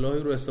یه اصطلاحی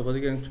رو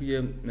استفاده کردین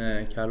توی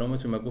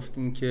کلامتون و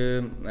گفتین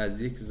که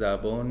از یک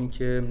زبانی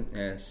که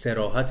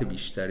صراحت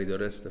بیشتری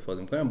داره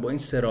استفاده می‌کنم. با این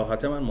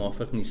صراحت من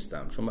موافق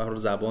نیستم، چون به هر حال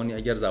زبانی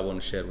اگر زبان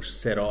شعر باشه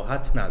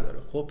صراحت نداره،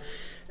 خب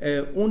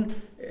اون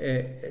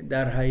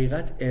در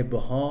حقیقت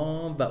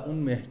ابهام و اون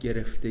مه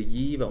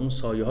گرفتگی و اون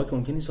سایه ها که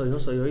ممکنه این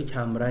سایه های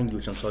کم رنگی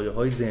باشن، سایه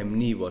های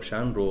ضمنی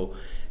باشن رو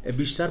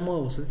بیشتر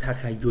ما واسه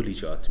تخیل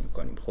ایجاد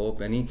میکنیم. خب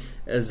یعنی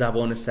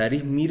زبان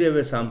صریح میره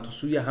به سمت و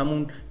سوی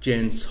همون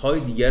جنس های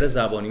دیگر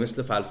زبانی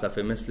مثل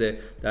فلسفه، مثل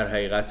در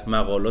حقیقت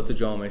مقالات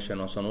جامعه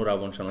شناسان و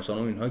روانشناسان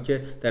و اینها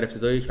که در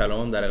ابتدای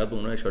کلامم در حقیقت به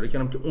اونها اشاره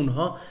کردم که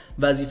اونها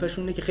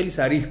وظیفه‌شون اینه که خیلی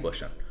صریح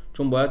باشن،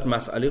 چون باید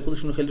مسئله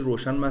خودشون رو خیلی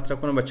روشن مطرح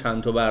کنن و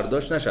چند تا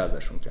برداشت نشه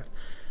ازشون کرد.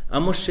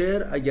 اما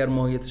شعر اگر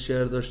ماهیت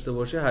شعر داشته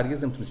باشه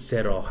هرگز نمیتونه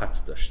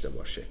صراحت داشته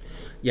باشه،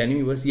 یعنی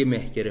میباید یه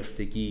مه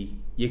گرفتگی،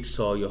 یک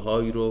سایه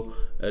هایی رو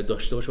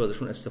داشته باشه و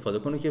ازشون استفاده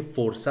کنه که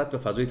فرصت و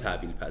فضای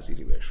تعبیل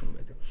پذیری بهشون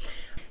بده.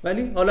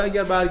 ولی حالا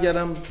اگر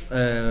برگردم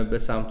به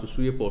سمت و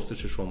سوی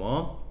پرسش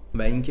شما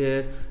و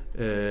اینکه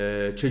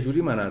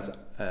چجوری من از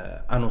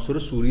عناصر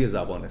سوری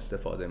زبان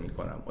استفاده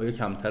میکنم، آیا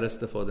کمتر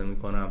استفاده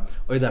میکنم،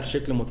 آیا در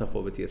شکل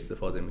متفاوتی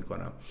استفاده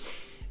میکنم،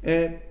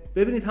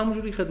 ببینید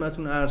همونجوری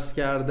خدمتون عرض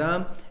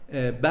کردم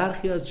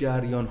برخی از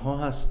جریان ها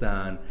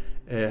هستن،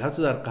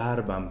 حتی در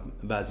غربم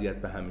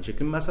وضعیت به همین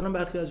شکل، مثلا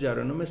برخی از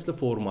جریان ها مثل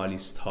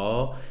فرمالیست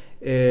ها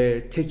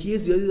تکیه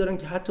زیادی دارن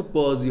که حتی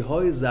بازی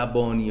های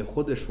زبانی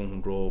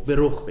خودشون رو به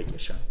رخ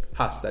بکشن.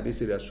 هست در یه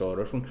سری از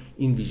شعرهاشون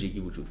این ویژگی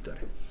وجود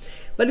داره.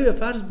 ولی به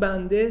فرض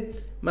بنده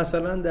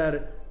مثلا در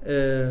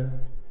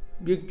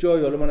یک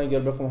جای، حالا من اگر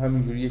بخوام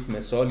همینجوری یک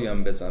مثالی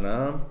هم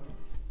بزنم،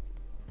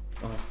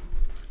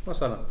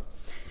 مثلا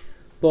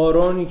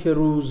بارانی که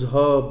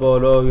روزها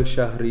بالای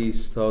شهری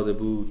ایستاده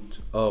بود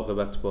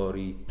عاقبت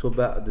باری، تو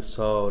بعد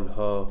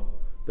سالها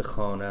به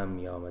خانه‌ام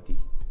می آمدی،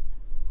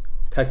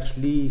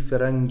 تکلیف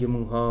رنگ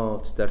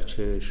موهات در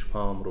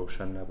چشمام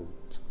روشن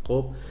نبود.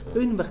 خب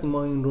ببینیم وقتی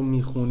ما این رو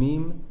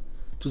میخونیم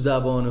تو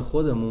زبان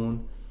خودمون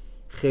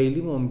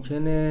خیلی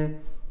ممکنه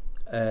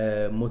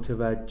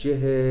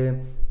متوجه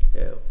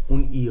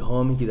اون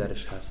ایهامی که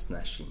درش هست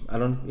نشیم.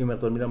 الان یه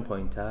مقدار میرم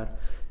پایین تر.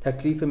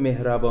 تکلیف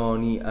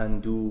مهربانی،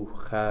 اندوه،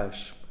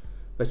 خشم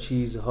و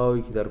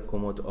چیزهایی که در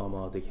کمد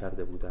آماده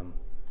کرده بودم.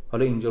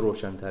 حالا اینجا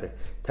روشن تره.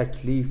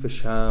 تکلیف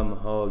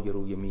شمع‌های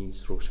روی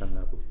میز روشن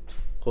نبود.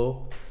 خب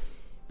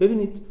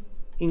ببینید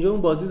اینجا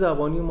اون بازی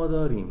زبانی ما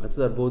داریم،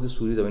 حتی در بعد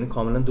سوری زبانی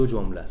کاملا دو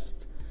جمله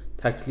است.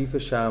 تکلیف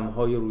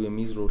شمع‌های روی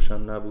میز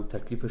روشن نبود،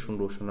 تکلیفشون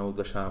روشن نبود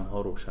و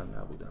شمع‌ها روشن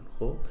نبودن.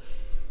 خب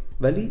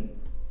ولی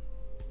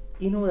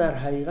اینو در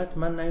حقیقت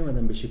من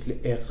نیومدم به شکل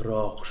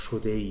اغراق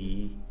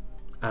شده‌ای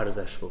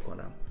عرضش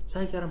بکنم،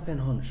 سعی کردم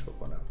پنهانش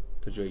بکنم،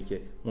 تا جایی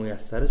که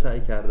میسره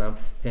سعی کردم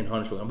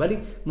پنهانش بکنم. ولی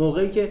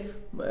موقعی که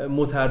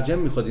مترجم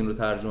میخواد این رو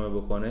ترجمه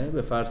بکنه،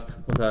 به فرض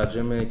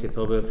مترجم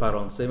کتاب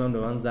فرانسه من به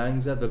من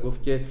زنگ زد و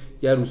گفت که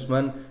گروس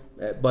من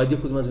باید یک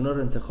کدوم از اینا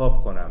رو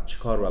انتخاب کنم، چی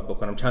کار باید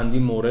بکنم؟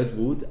 چندین مورد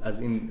بود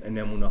از این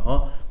نمونه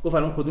ها، گفت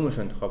الان کدومش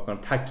انتخاب کنم؟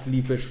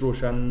 تکلیفش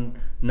روشن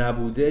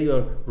نبوده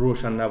یا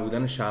روشن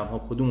نبودن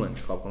شمع‌ها، کدوم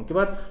انتخاب کنم؟ که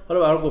بعد حالا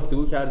برای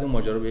گفتگو کردیم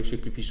ماجرا به یک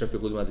شکلی پیش رفت،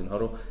 کدوم از اینها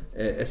رو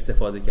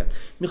استفاده کرد.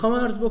 میخوام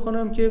عرض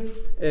بکنم که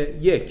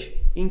یک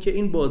اینکه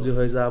این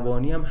بازی‌های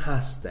زبانی هم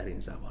هست در این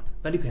زبان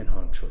ولی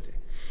پنهان شده.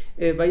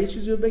 و یه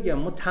چیزی رو بگم،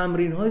 ما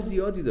تمرین‌های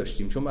زیادی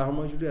داشتیم، چون به هر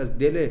حال جوری از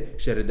دل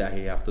شعر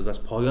دهه 70 و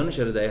از پایان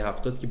شعر دهه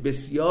 70 که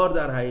بسیار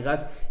در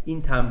حقیقت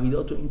این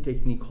تمهیدات و این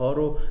تکنیک‌ها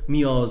رو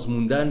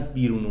میازموندن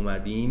بیرون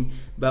اومدیم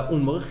و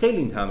اون موقع خیلی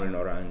این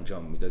تمرین‌ها رو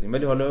انجام میدادیم.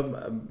 ولی حالا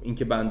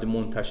اینکه بنده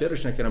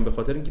منتشرش نکردم به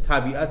خاطر اینکه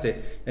طبیعته،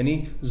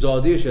 یعنی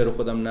زاده شعر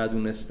خودم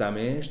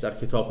ندونستمش، در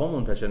کتاب‌ها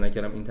منتشر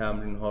نکردم این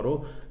تمرین‌ها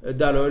رو،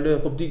 دلایل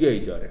خب دیگه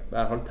ای داره. به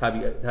هر حال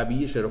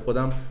طبیعی شعر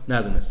خودم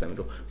ندونستم این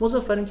رو.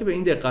 مضاف بر اینکه به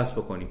این دقت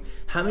بکنیم،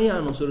 همه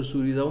عناصر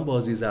سوری زبان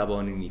بازی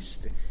زبانی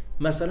نیست.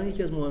 مثلا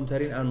یکی از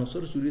مهمترین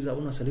عناصر سوری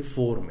زبان مسئله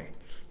فرمه.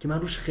 که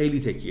من روش خیلی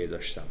تکیه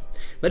داشتم،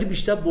 ولی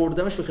بیشتر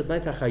بردمش به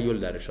خدمت تخیل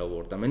درش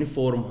آوردم. یعنی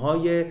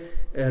فرم‌های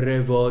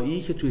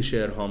روایی که توی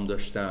شعرهام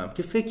داشتم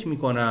که فکر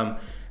می‌کنم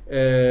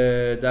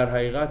در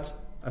حقیقت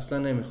اصلا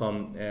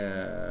نمیخوام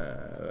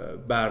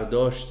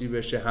برداشتی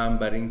بشه، هم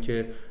بر این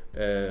که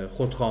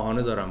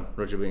خودخواهانه دارم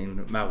راجع به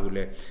این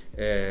مقوله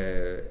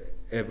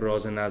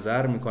ابراز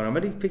نظر میکنم،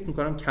 ولی فکر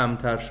میکنم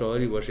کمتر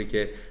شاعری باشه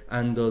که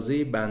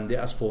اندازه بنده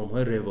از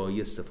فرم‌های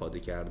روایی استفاده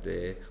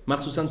کرده،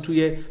 مخصوصا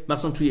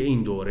توی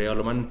این دوره.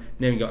 حالا من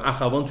نمیگم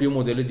اخوان توی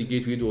مدل دیگه،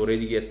 توی دوره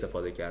دیگه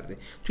استفاده کرده.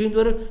 توی این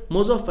دوره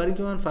مضاف بر این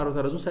که من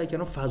فراتر از اون سعی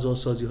کردم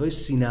فضاسازی‌های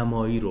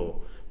سینمایی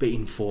رو به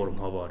این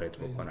فرم‌ها وارد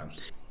بکنم.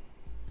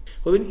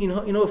 خب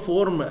اینا به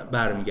فرم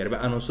برمیگرده، به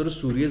عناصر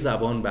سوری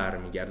زبان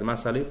برمیگرده.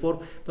 مسئله فرم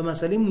و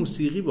مسئله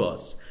موسیقی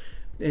باز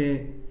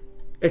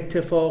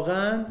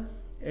اتفاقاً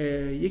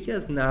یکی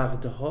از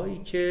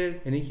نقدهایی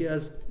که، یعنی یکی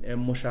از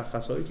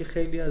مشخصهایی که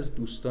خیلی از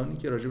دوستانی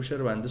که راجع به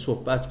شعر بنده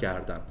صحبت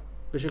کردن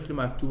به شکل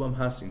مکتوبم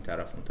هست این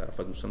طرف اون طرف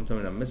و دوستان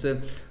میتونم مثل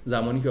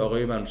زمانی که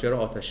آقای منوچهر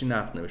آتشی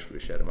نقد نوشت روی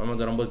شعر من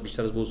دارم باید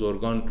بیشتر از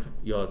بزرگان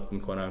یاد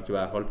میکنم که به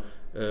هر حال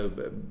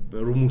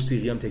رو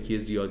موسیقی هم تکیه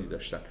زیادی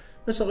داشتن،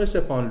 مثل آقای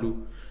سپانلو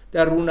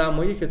در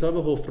رونمایی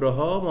کتاب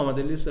حفره‌ها. محمد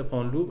علی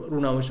سپانلو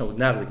رونماییش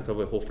نبود، نقد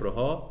کتاب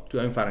حفره‌ها تو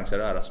این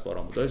فرنگسرای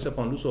عرسباران بود. آقای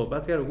سپانلو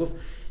صحبت کرد و گفت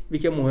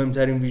یکی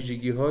مهمترین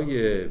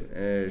ویژگی‌های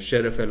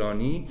شعر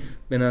فلانی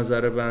به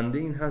نظر بنده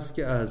این هست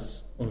که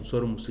از عنصر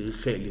موسیقی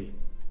خیلی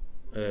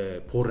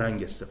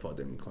پررنگ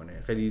استفاده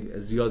میکنه، خیلی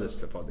زیاد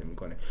استفاده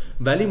میکنه،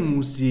 ولی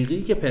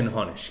موسیقی که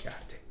پنهانش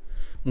کرده،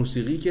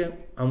 موسیقی که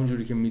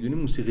همونجوری که میدونی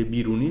موسیقی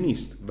بیرونی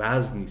نیست،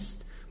 وزن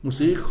نیست،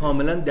 موسیقی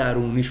کاملا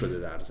درونی شده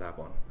در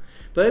زبان.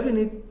 و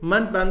ببینید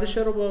من بنده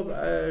شعر رو با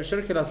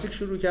شعر کلاسیک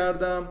شروع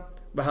کردم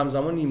و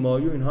همزمان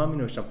نیمایی و اینها هم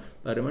می‌نوشتم.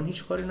 برای من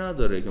هیچ کاری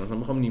نداره که مثلا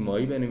میخوام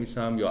نیمایی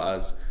بنویسم یا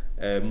از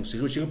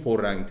موسیقی به شکل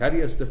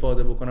پررنگتری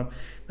استفاده بکنم،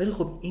 ولی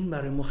خب این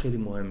برای ما خیلی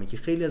مهمه که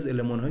خیلی از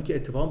المان‌هایی که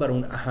اتفاقا برای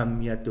اون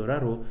اهمیت داره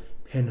رو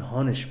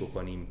پنهانش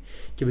بکنیم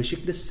که به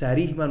شکل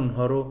صریح من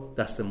اونها رو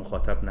دست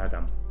مخاطب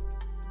ندم.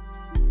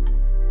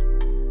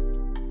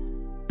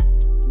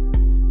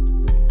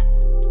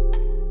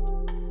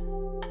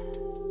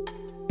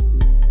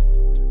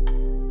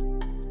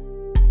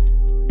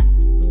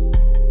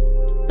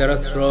 در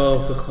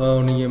اطراف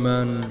خانه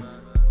من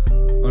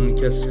آن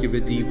کس که به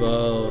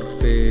دیوار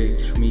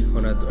فکر می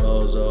کند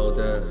آزاد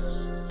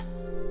است،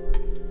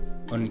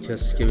 آن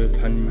کس که به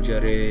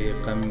پنجره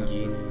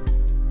غمگین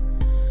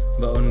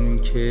و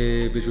آن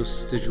که به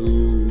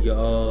جستجوی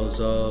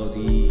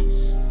آزادی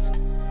است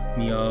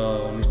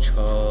میان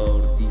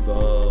 4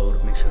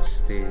 دیوار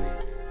نشسته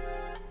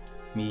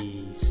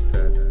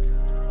می‌ایستد،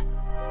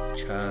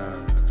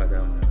 چند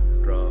قدم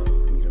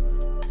راه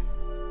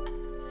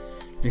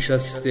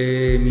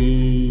نشسته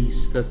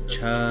میستد،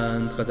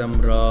 چند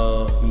قدم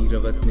راه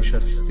میرود،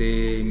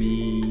 نشسته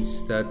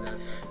میستد،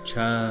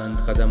 چند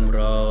قدم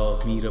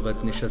راه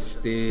میرود،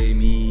 نشسته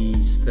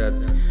میستد،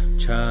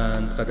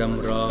 چند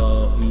قدم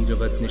راه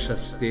میرود،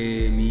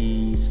 نشسته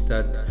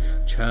میستد،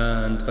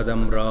 چند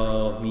قدم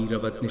راه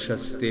میرود،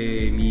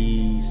 نشسته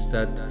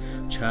میستد،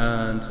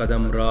 چند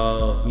قدم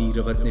راه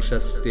میرود،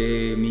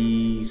 نشسته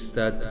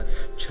میستد،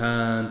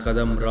 چند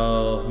قدم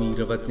راه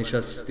میرود،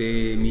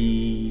 نشسته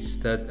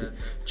میستد،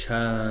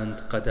 چند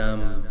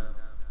قدم.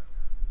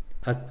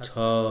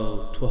 حتی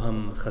تو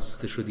هم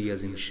خسته شدی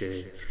از این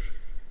شعر،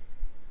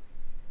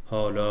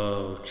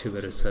 حالا چه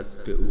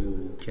برسد به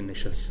او که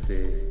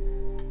نشسته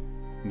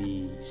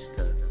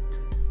میستد.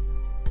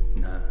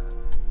 نه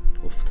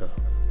افتاد.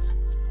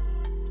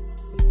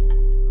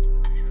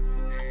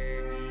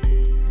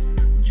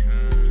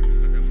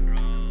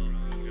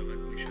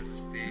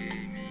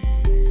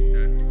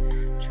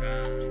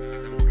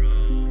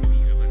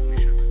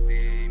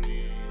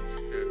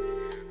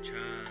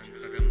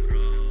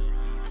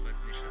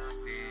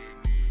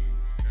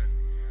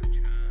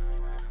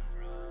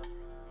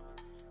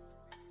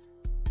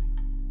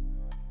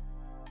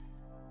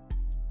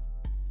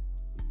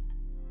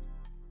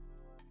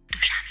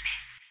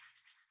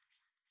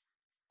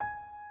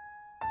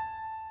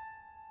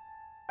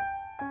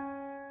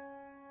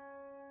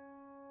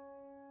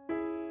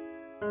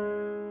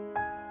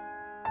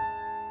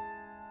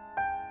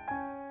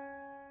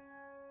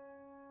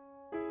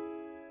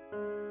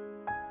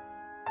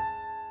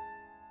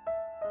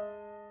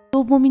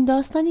 دومین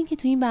داستانی که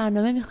تو این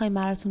برنامه میخوایم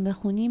براتون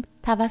بخونیم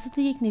توسط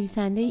یک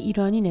نویسنده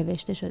ایرانی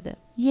نوشته شده.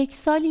 1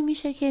 سالی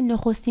میشه که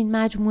نخستین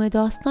مجموعه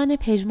داستان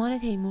پژمان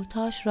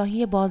تیمورتاش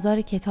راهی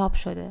بازار کتاب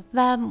شده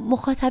و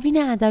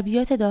مخاطبین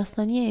ادبیات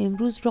داستانی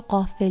امروز رو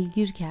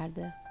غافلگیر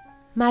کرده.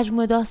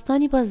 مجموعه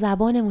داستانی با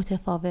زبان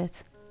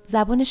متفاوت،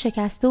 زبان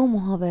شکسته و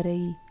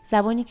محاوره‌ای،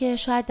 زبانی که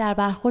شاید در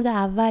برخورد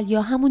اول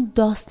یا همون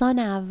داستان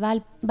اول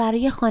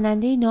برای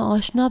خواننده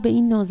ناآشنا به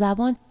این نوع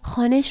زبان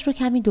خوانش رو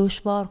کمی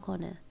دشوار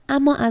کنه.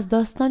 اما از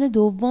داستان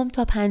دوم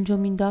تا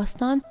پنجمین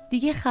داستان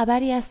دیگه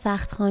خبری از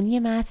سختخوانی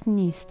متن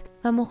نیست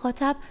و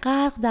مخاطب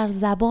غرق در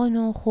زبان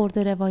و خرد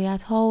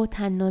روایت‌ها و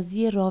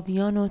طنازی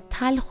راویان و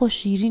تلخ و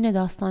شیرین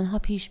داستان‌ها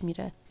پیش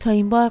میره تا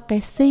این بار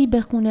قصه‌ای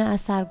بخونه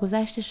از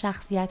سرگذشت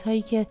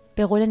شخصیت‌هایی که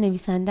به قول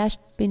نویسندش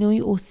به نوعی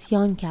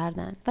عصیان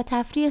کردن و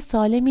تفریح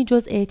سالمی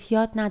جز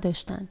اعتیاد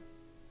نداشتن.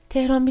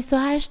 تهران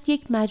 28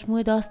 یک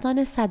مجموعه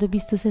داستان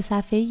 123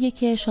 صفحه‌ایه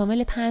که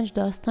شامل 5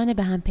 داستان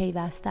به هم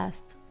پیوسته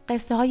است.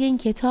 قصه های این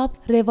کتاب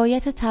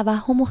روایت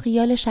توهم و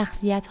خیال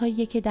شخصیت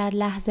هایی که در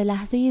لحظه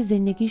لحظه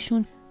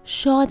زندگیشون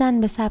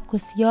شادن به سبک و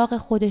سیاق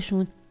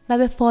خودشون و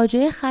به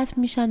فاجعه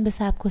ختم میشن به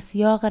سبک و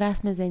سیاق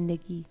رسم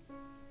زندگی.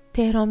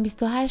 تهران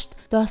 28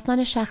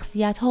 داستان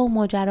شخصیت ها و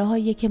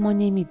ماجراهایی که ما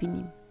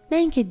نمیبینیم. نه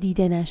اینکه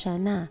دیده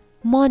نشن، نه،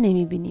 ما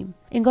نمیبینیم.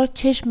 انگار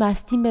چشم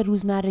بستیم به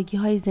روزمرگی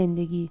های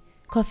زندگی.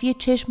 کافیه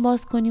چشم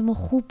باز کنیم و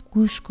خوب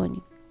گوش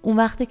کنیم. اون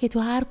وقته که تو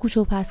هر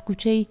کوچه و پس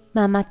کوچه‌ای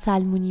محمد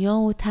سلمونیا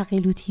و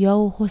تقی‌لوتیا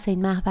و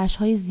حسین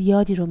مهوش‌های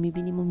زیادی رو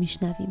می‌بینیم و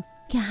میشنویم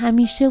که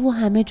همیشه و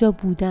همه جا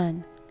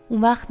بودن.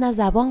 اون وقت نه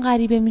زبان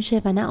غریبه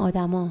میشه و نه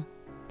آدما.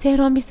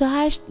 تهران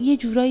 28 یه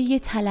جورایی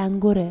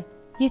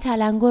یه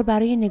تلنگر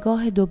برای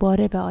نگاه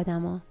دوباره به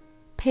آدما.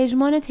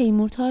 پژمان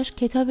تیمورتاش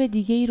کتاب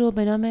دیگه‌ای رو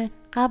به نام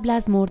قبل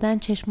از مردن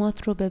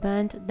چشمات رو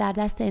ببند در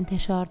دست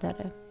انتشار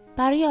داره.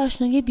 برای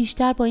آشنایی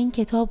بیشتر با این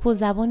کتاب و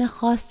زبان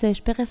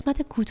خاصش به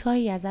قسمت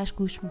کوتاهی ازش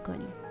گوش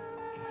میکنیم.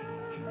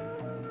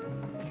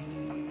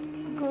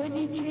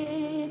 گلی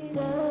که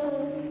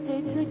دست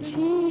تو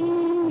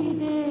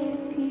چیده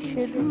پیش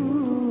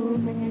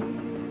رومه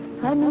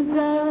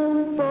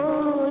هنوزم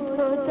باد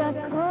با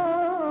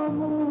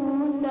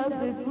دکامون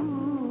لب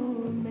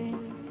بومه.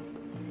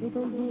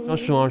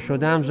 سوار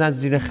شدم زد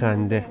زیر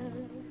خنده.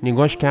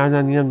 نگاش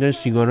کردن دیدم داره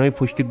سیگارهای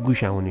پشت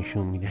گوشمو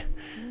نشون میده.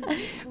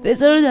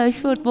 بذارو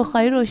داشفورد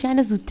بخاری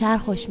روشن زودتر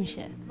خوش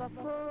میشه.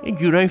 یه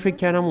جورایی فکر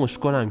کردم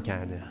مسکلم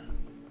کرده.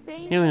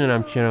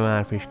 نمیدونم چرا به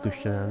حرفش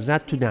گوش دادم.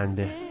 زد تو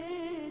دنده.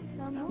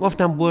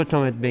 گفتم برو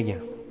تا بهت بگم.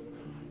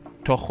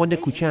 تا خود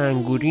کوچه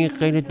انگوری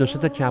غیر 2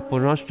 تا چپ و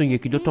راست و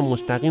 1-2 تا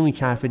مستقیم این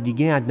حرف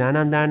دیگه از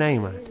دهنم در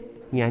نیومد.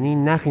 یعنی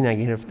نخی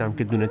نگرفتم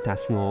که دونه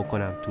تصمیم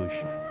بکنم توش.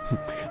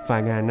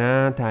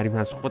 وگرنه تعریف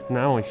از خود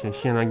نباشه،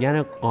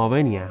 شناگر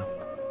قابلیم.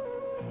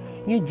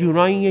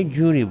 یه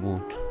جوری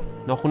بود.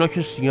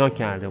 ناخوناشو سیاه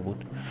کرده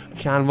بود.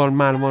 شلوار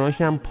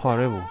ملواناش هم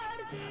پاره بود.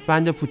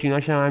 بند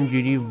پوتیناش هم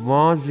همجوری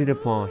واز زیر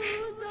پاش.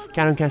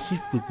 کرم کثیف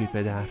بود بی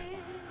پدر.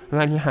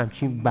 ولی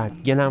همچین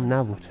بدگلم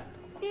نبود.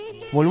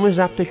 ولوم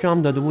ضبطش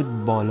هم داده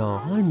بود بالا.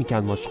 حال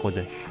میکرد واسه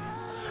خودش.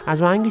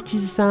 از آهنگ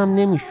چیزی سرم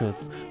نمیشد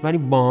ولی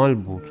باحال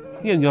بود.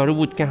 یه یارو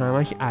بود که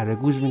همش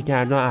ارگوز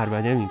میکرد و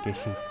عربده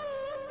میکشید.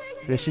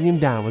 رسیدیم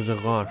دروازه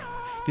غار.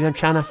 دیدم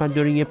چند نفر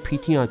دور یه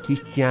پیتی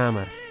آتیش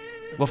جمعن.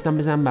 گفتم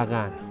بزن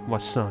بغل.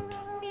 واسات.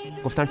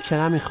 گفتم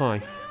چرا میخوای؟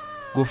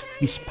 گفت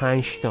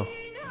 25 تا.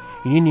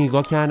 یعنی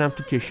نگاه کردم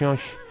تو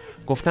چشاش.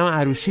 گفتم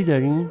عروسی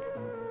دارین؟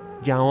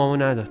 جوابو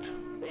نداد.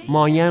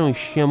 مایه رو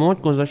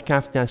شمرد گذاشت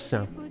کف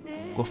دستم.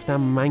 گفتم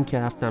من که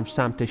رفتم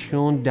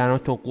سمتشون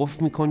دراتو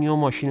قفل میکنی و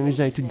ماشینو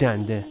میذاری تو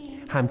دنده.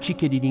 همچی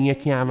که دیدین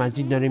یکی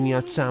عوضی داره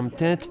میاد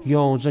سمتت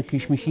یا اوضاع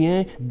کش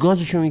میشیه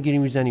گازشو میگیری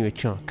میزنی به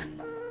چاک.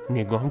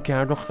 نگاهم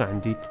کرد و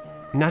خندید.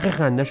 نق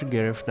خندشو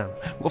گرفتم.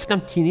 گفتم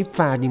تینی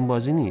فردین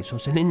بازی نیست،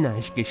 حوصله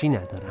نشکشی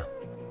ندارم.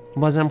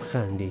 بازم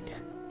خندید.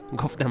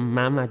 گفتم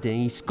محمد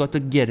ایسکاتو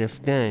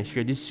گرفته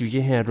شدی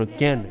سوژه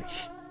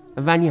هروکرش.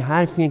 ولی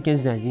حرفیه که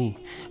زدی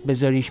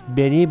بذاریش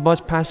بری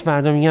باز پس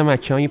فردا میگم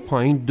بچه‌های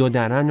پایین 2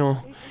 درن و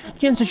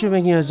جنسشو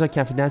بگی ازا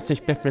کف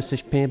دستش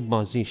بفرستش پی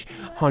بازیش.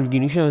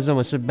 حالگیریشو ازا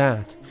واسه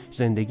بعد.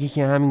 زندگی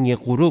که همین یه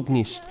غروب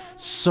نیست،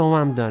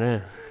 صبحم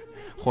داره.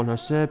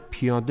 خلاصه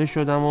پیاده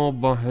شدم و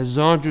با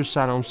 1000 جور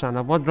سلام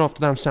صلوات راه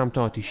افتادم سمت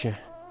آتیشه.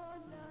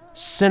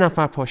 3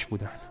 نفر پاش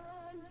بودن.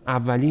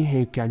 اولی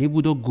هیکلی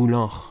بود و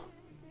گولاخ.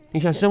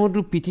 نشسته بود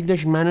رو پیتی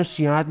داشت منو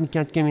سیاحت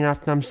میکرد که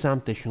میرفتم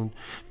سمتشون.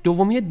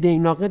 دومی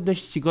دیلاقه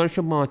داشت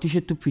سیگارشو با آتیش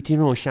تو پیتی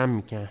روشن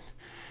میکرد.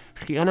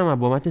 خیالم از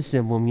بابت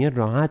سومی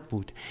راحت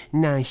بود.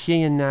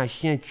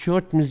 نشه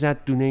چرت میزد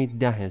دونه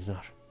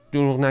 10,000.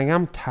 دروغ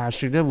نگم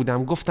ترشیده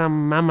بودم. گفتم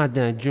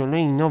محمد جلو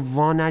اینا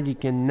وا ندی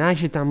که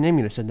نشتم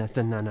نمیرسه دست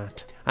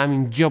ننت.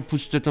 همینجا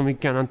پوستتو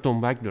میکنن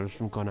تنبک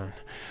درست میکنن.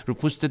 رو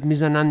پوستت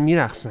میزنن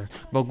میرخصن.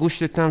 با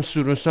گوشتت هم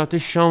سوروسات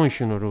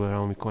شامشون رو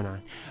برام میکنن.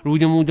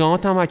 روی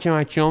مودهات هم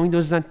بچه ها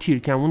میدوزن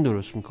تیرکمون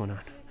درست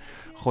میکنن.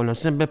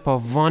 خلاصه به پا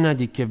وا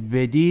ندی که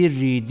بدی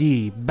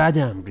ریدی.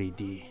 بدم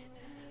ریدی.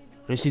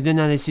 رسیده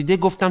نرسیده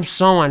گفتم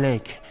سلام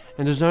علیک.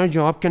 انتظار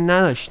جواب که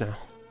نداشتم.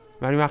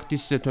 ولی وقتی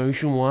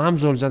ستایشون با هم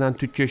زل زدن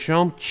تو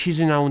چشام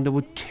چیزی نمونده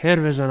بود تر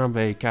بزنم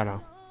به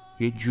هیکلم.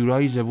 یه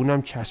جورایی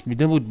زبونم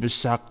چسبیده بود به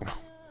سقم.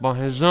 با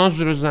 1000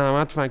 زور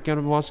زحمت فکر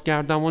رو باز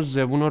کردم و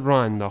زبون رو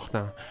راه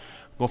انداختم.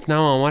 گفتم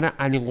آمار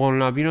علی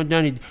قلابی رو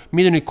دارید؟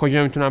 میدونید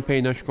کجا میتونم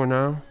پیداش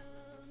کنم؟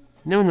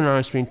 نمیدونم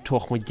اسم این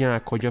تخم گن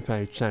کجا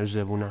پرید سر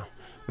زبونم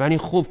ولی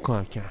خوب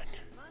کار کرد.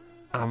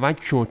 اول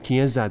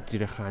چرتیه زد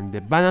زیر خنده.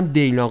 بعدم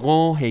دیلاقه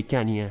و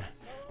هیکلیه.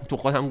 تو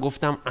خودم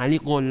گفتم علی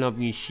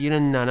قلابی شیر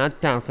ننت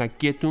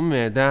تلخکی تو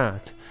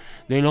معدت.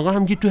 دیلاقا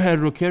همگی تو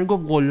هروکر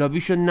گفت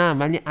قلابی شد نه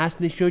ولی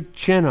اصلش شد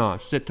چرا.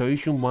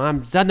 ستاییشون با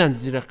هم زدن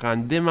زیر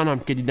خنده. منم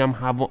که دیدم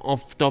هوا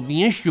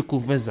آفتابیه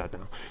شکوفه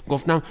زدم.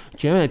 گفتم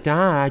چه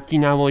بهتر کی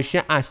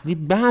نباشه اصلی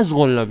بعض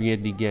قلابیه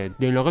دیگه.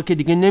 دیلاقا که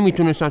دیگه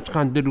نمیتونست از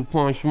خنده رو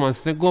پاش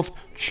واسه گفت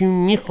چی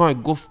میخوای؟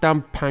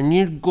 گفتم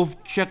پنیر. گفت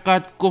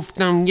چقدر؟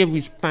 گفتم یه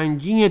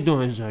 25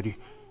 2000.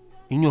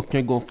 اینو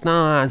که گفتم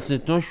از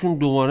ستاشون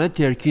دوباره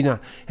ترکیدن.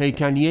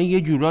 هیکلیه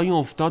یه جورایی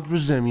افتاد رو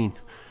زمین.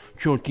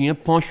 چرتیه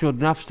پا شد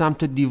رفت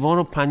سمت دیوار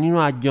و پنیر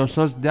و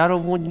عجاساز در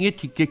آورد یه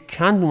تیکه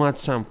کند اومد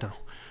سمتم.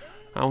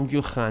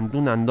 همونجور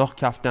خندون انداخت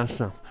کف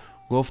دستم.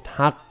 گفت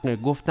حقه.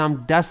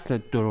 گفتم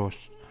دستت درست.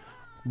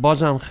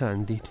 بازم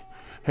خندید.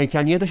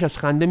 هیکلیه داشت از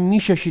خنده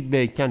میششید به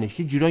هیکلش.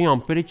 یه جورای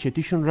آمپر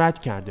چتیشون رد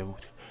کرده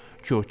بود.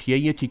 چرتیه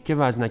یه تیکه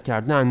وزن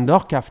کرده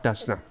انداخت کف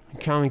دستم.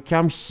 کم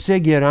کم 3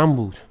 گرم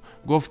بود.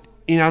 گفت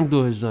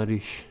اینم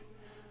 2000ش.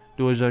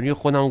 2000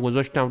 خودم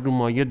گذاشتم رو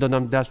مایه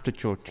دادم دست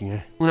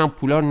چرتیه. اونم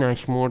پولا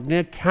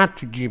نشمرده کرد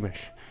تو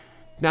جیبش.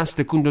 دست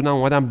تکون دادم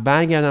اومدم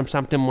برگردم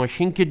سمت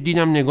ماشین که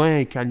دیدم نگاه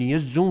هیکلیه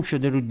زوم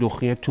شده رو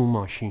دخیه تو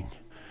ماشین.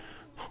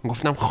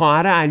 گفتم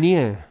خواهر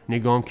علیه.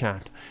 نگام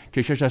کرد.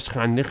 چشاش از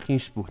خنده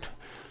خیس بود.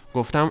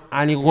 گفتم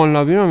علی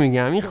قلابی رو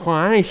میگم. این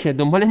خواهرشه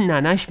دنبال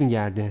ننش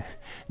میگرده.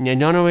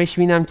 ندا رو بهش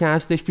میدم که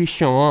اصلش پیش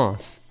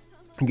شماست.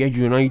 یه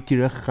جورایی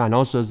تیر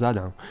خلاص رو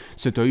زدم.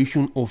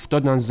 ستاییشون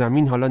افتادن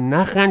زمین. حالا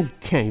نخند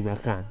کی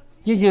بخند.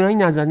 یه جورایی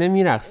نزده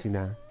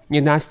میرقصیدن.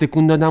 یه دست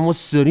تکون دادم و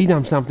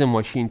سریدم سمت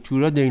ماشین.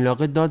 تورا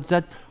دیلاقه داد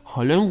زد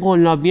حالا این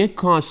قلابی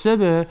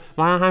کاسبه.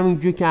 و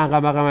همینجور که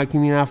عقب عقبکی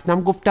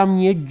میرفتم گفتم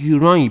یه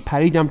جورایی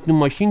پریدم تو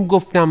ماشین.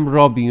 گفتم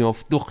را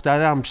بیفت.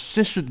 دخترم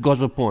 3 سوت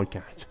گازو پر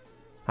کرد.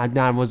 از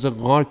دروازه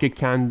غار که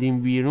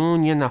کندیم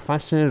بیرون یه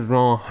نفس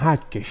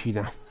راحت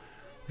کشیدم.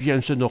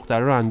 جنس دختر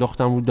رو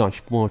انداختم رو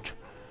داشبورد.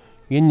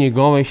 یه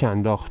نگاه بهش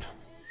انداخت.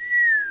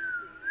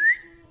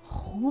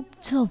 خوب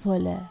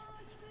توپله.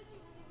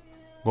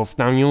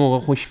 گفتم یه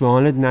موقع خوش به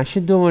حالت نشه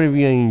دوباره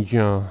بیا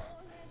اینجا.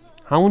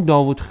 همون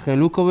داوود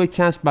خلوکو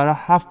بکس برای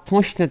 7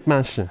 پشتت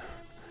مشه.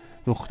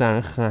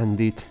 دختر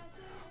خندید.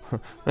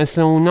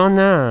 مثل اونا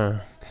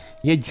نه.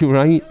 یه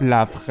جورایی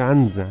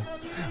لبخند زد.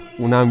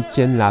 اونم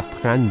که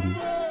لبخندی.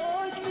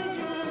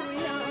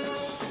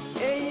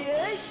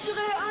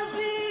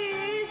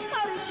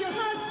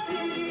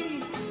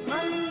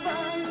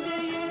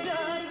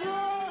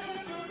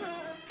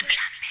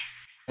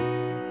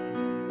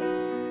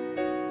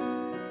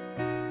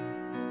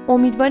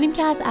 امیدواریم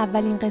که از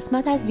اولین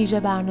قسمت از ویژه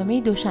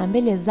برنامه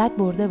دوشنبه لذت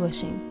برده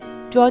باشین.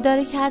 جا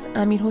داره که از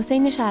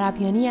امیرحسین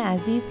شربیانی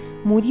عزیز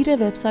مدیر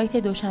وبسایت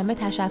دوشنبه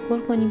تشکر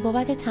کنیم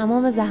بابت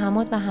تمام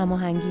زحمات و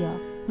هماهنگی‌ها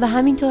و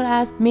همینطور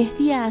از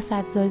مهدی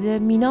اسدزاده،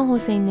 مینا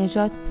حسین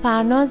نژاد،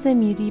 فرناز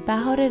میری،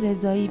 بهار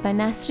رضایی و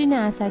نسرین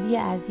اسدی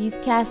عزیز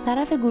که از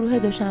طرف گروه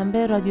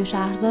دوشنبه رادیو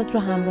شهرزاد رو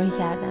همراهی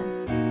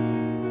کردند.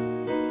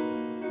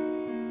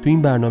 تو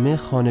این برنامه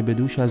خانه به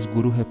دوش از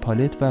گروه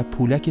پالت و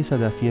پولک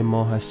صدفی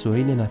ماه از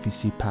سهیل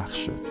نفیسی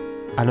پخش شد.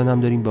 الان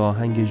هم داریم به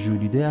آهنگ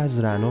ژولیده از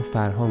رعنا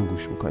فرهان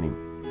گوش میکنیم.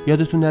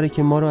 یادتون نره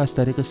که ما رو از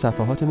طریق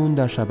صفحاتمون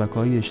در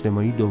شبکه‌های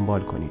اجتماعی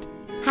دنبال کنید.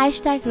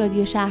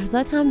 رادیو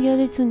شهرزاد هم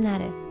یادتون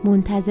نره.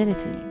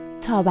 منتظرتونیم.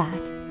 تا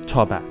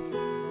بعد.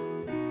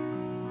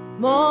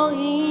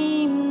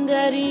 ماییم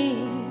در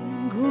این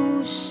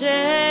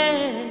گوشه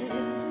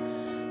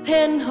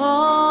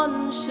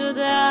پنهان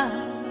شده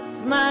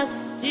از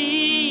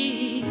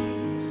مستی.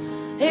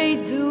 ای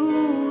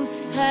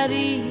دوست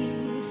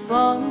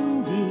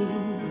حریفان بین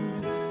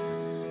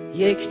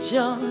یک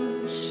جان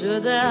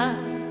شده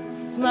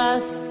از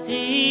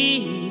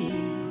مستی.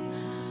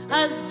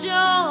 از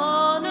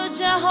جان و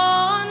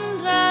جهان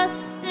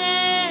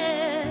رسته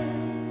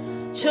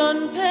چون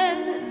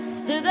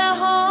پسته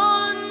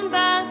دهان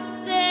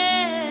بسته.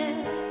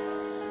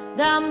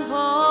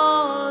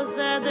 دمها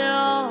زده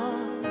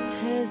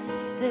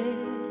آهسته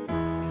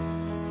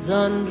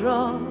زان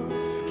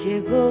راست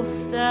که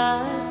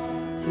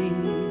گفتستی.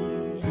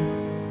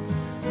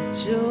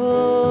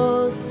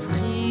 جز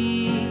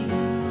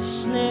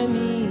خویش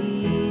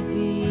نمیدیدی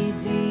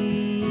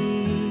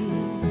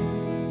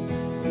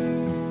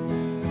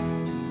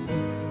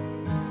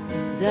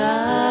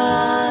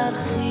در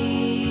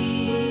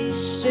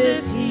خویش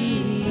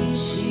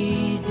بپیچیدی.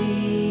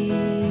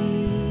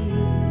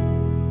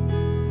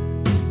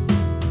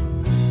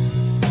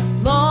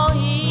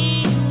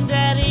 ماییم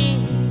در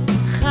این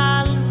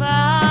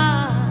خلوت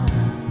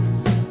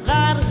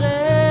غرق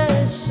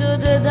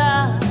شده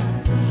در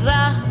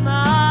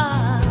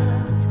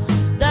رحمت.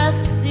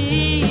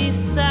 دستی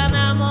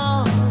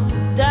صنما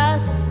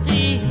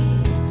دستی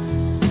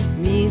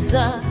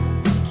میزن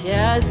که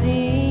از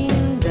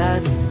این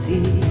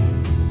دستی.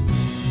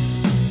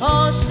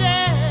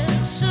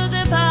 عاشق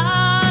شده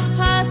بر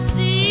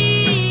پستی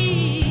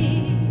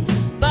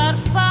بر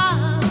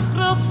فخر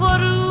و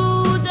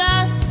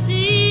فرودستی.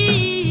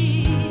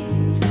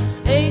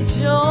 ای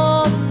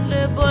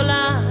جمله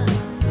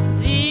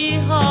بلندی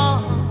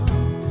ها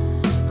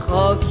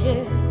خاک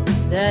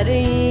در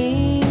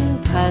این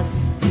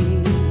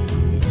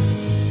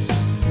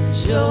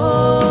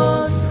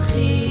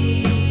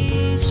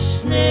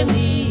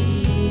نمی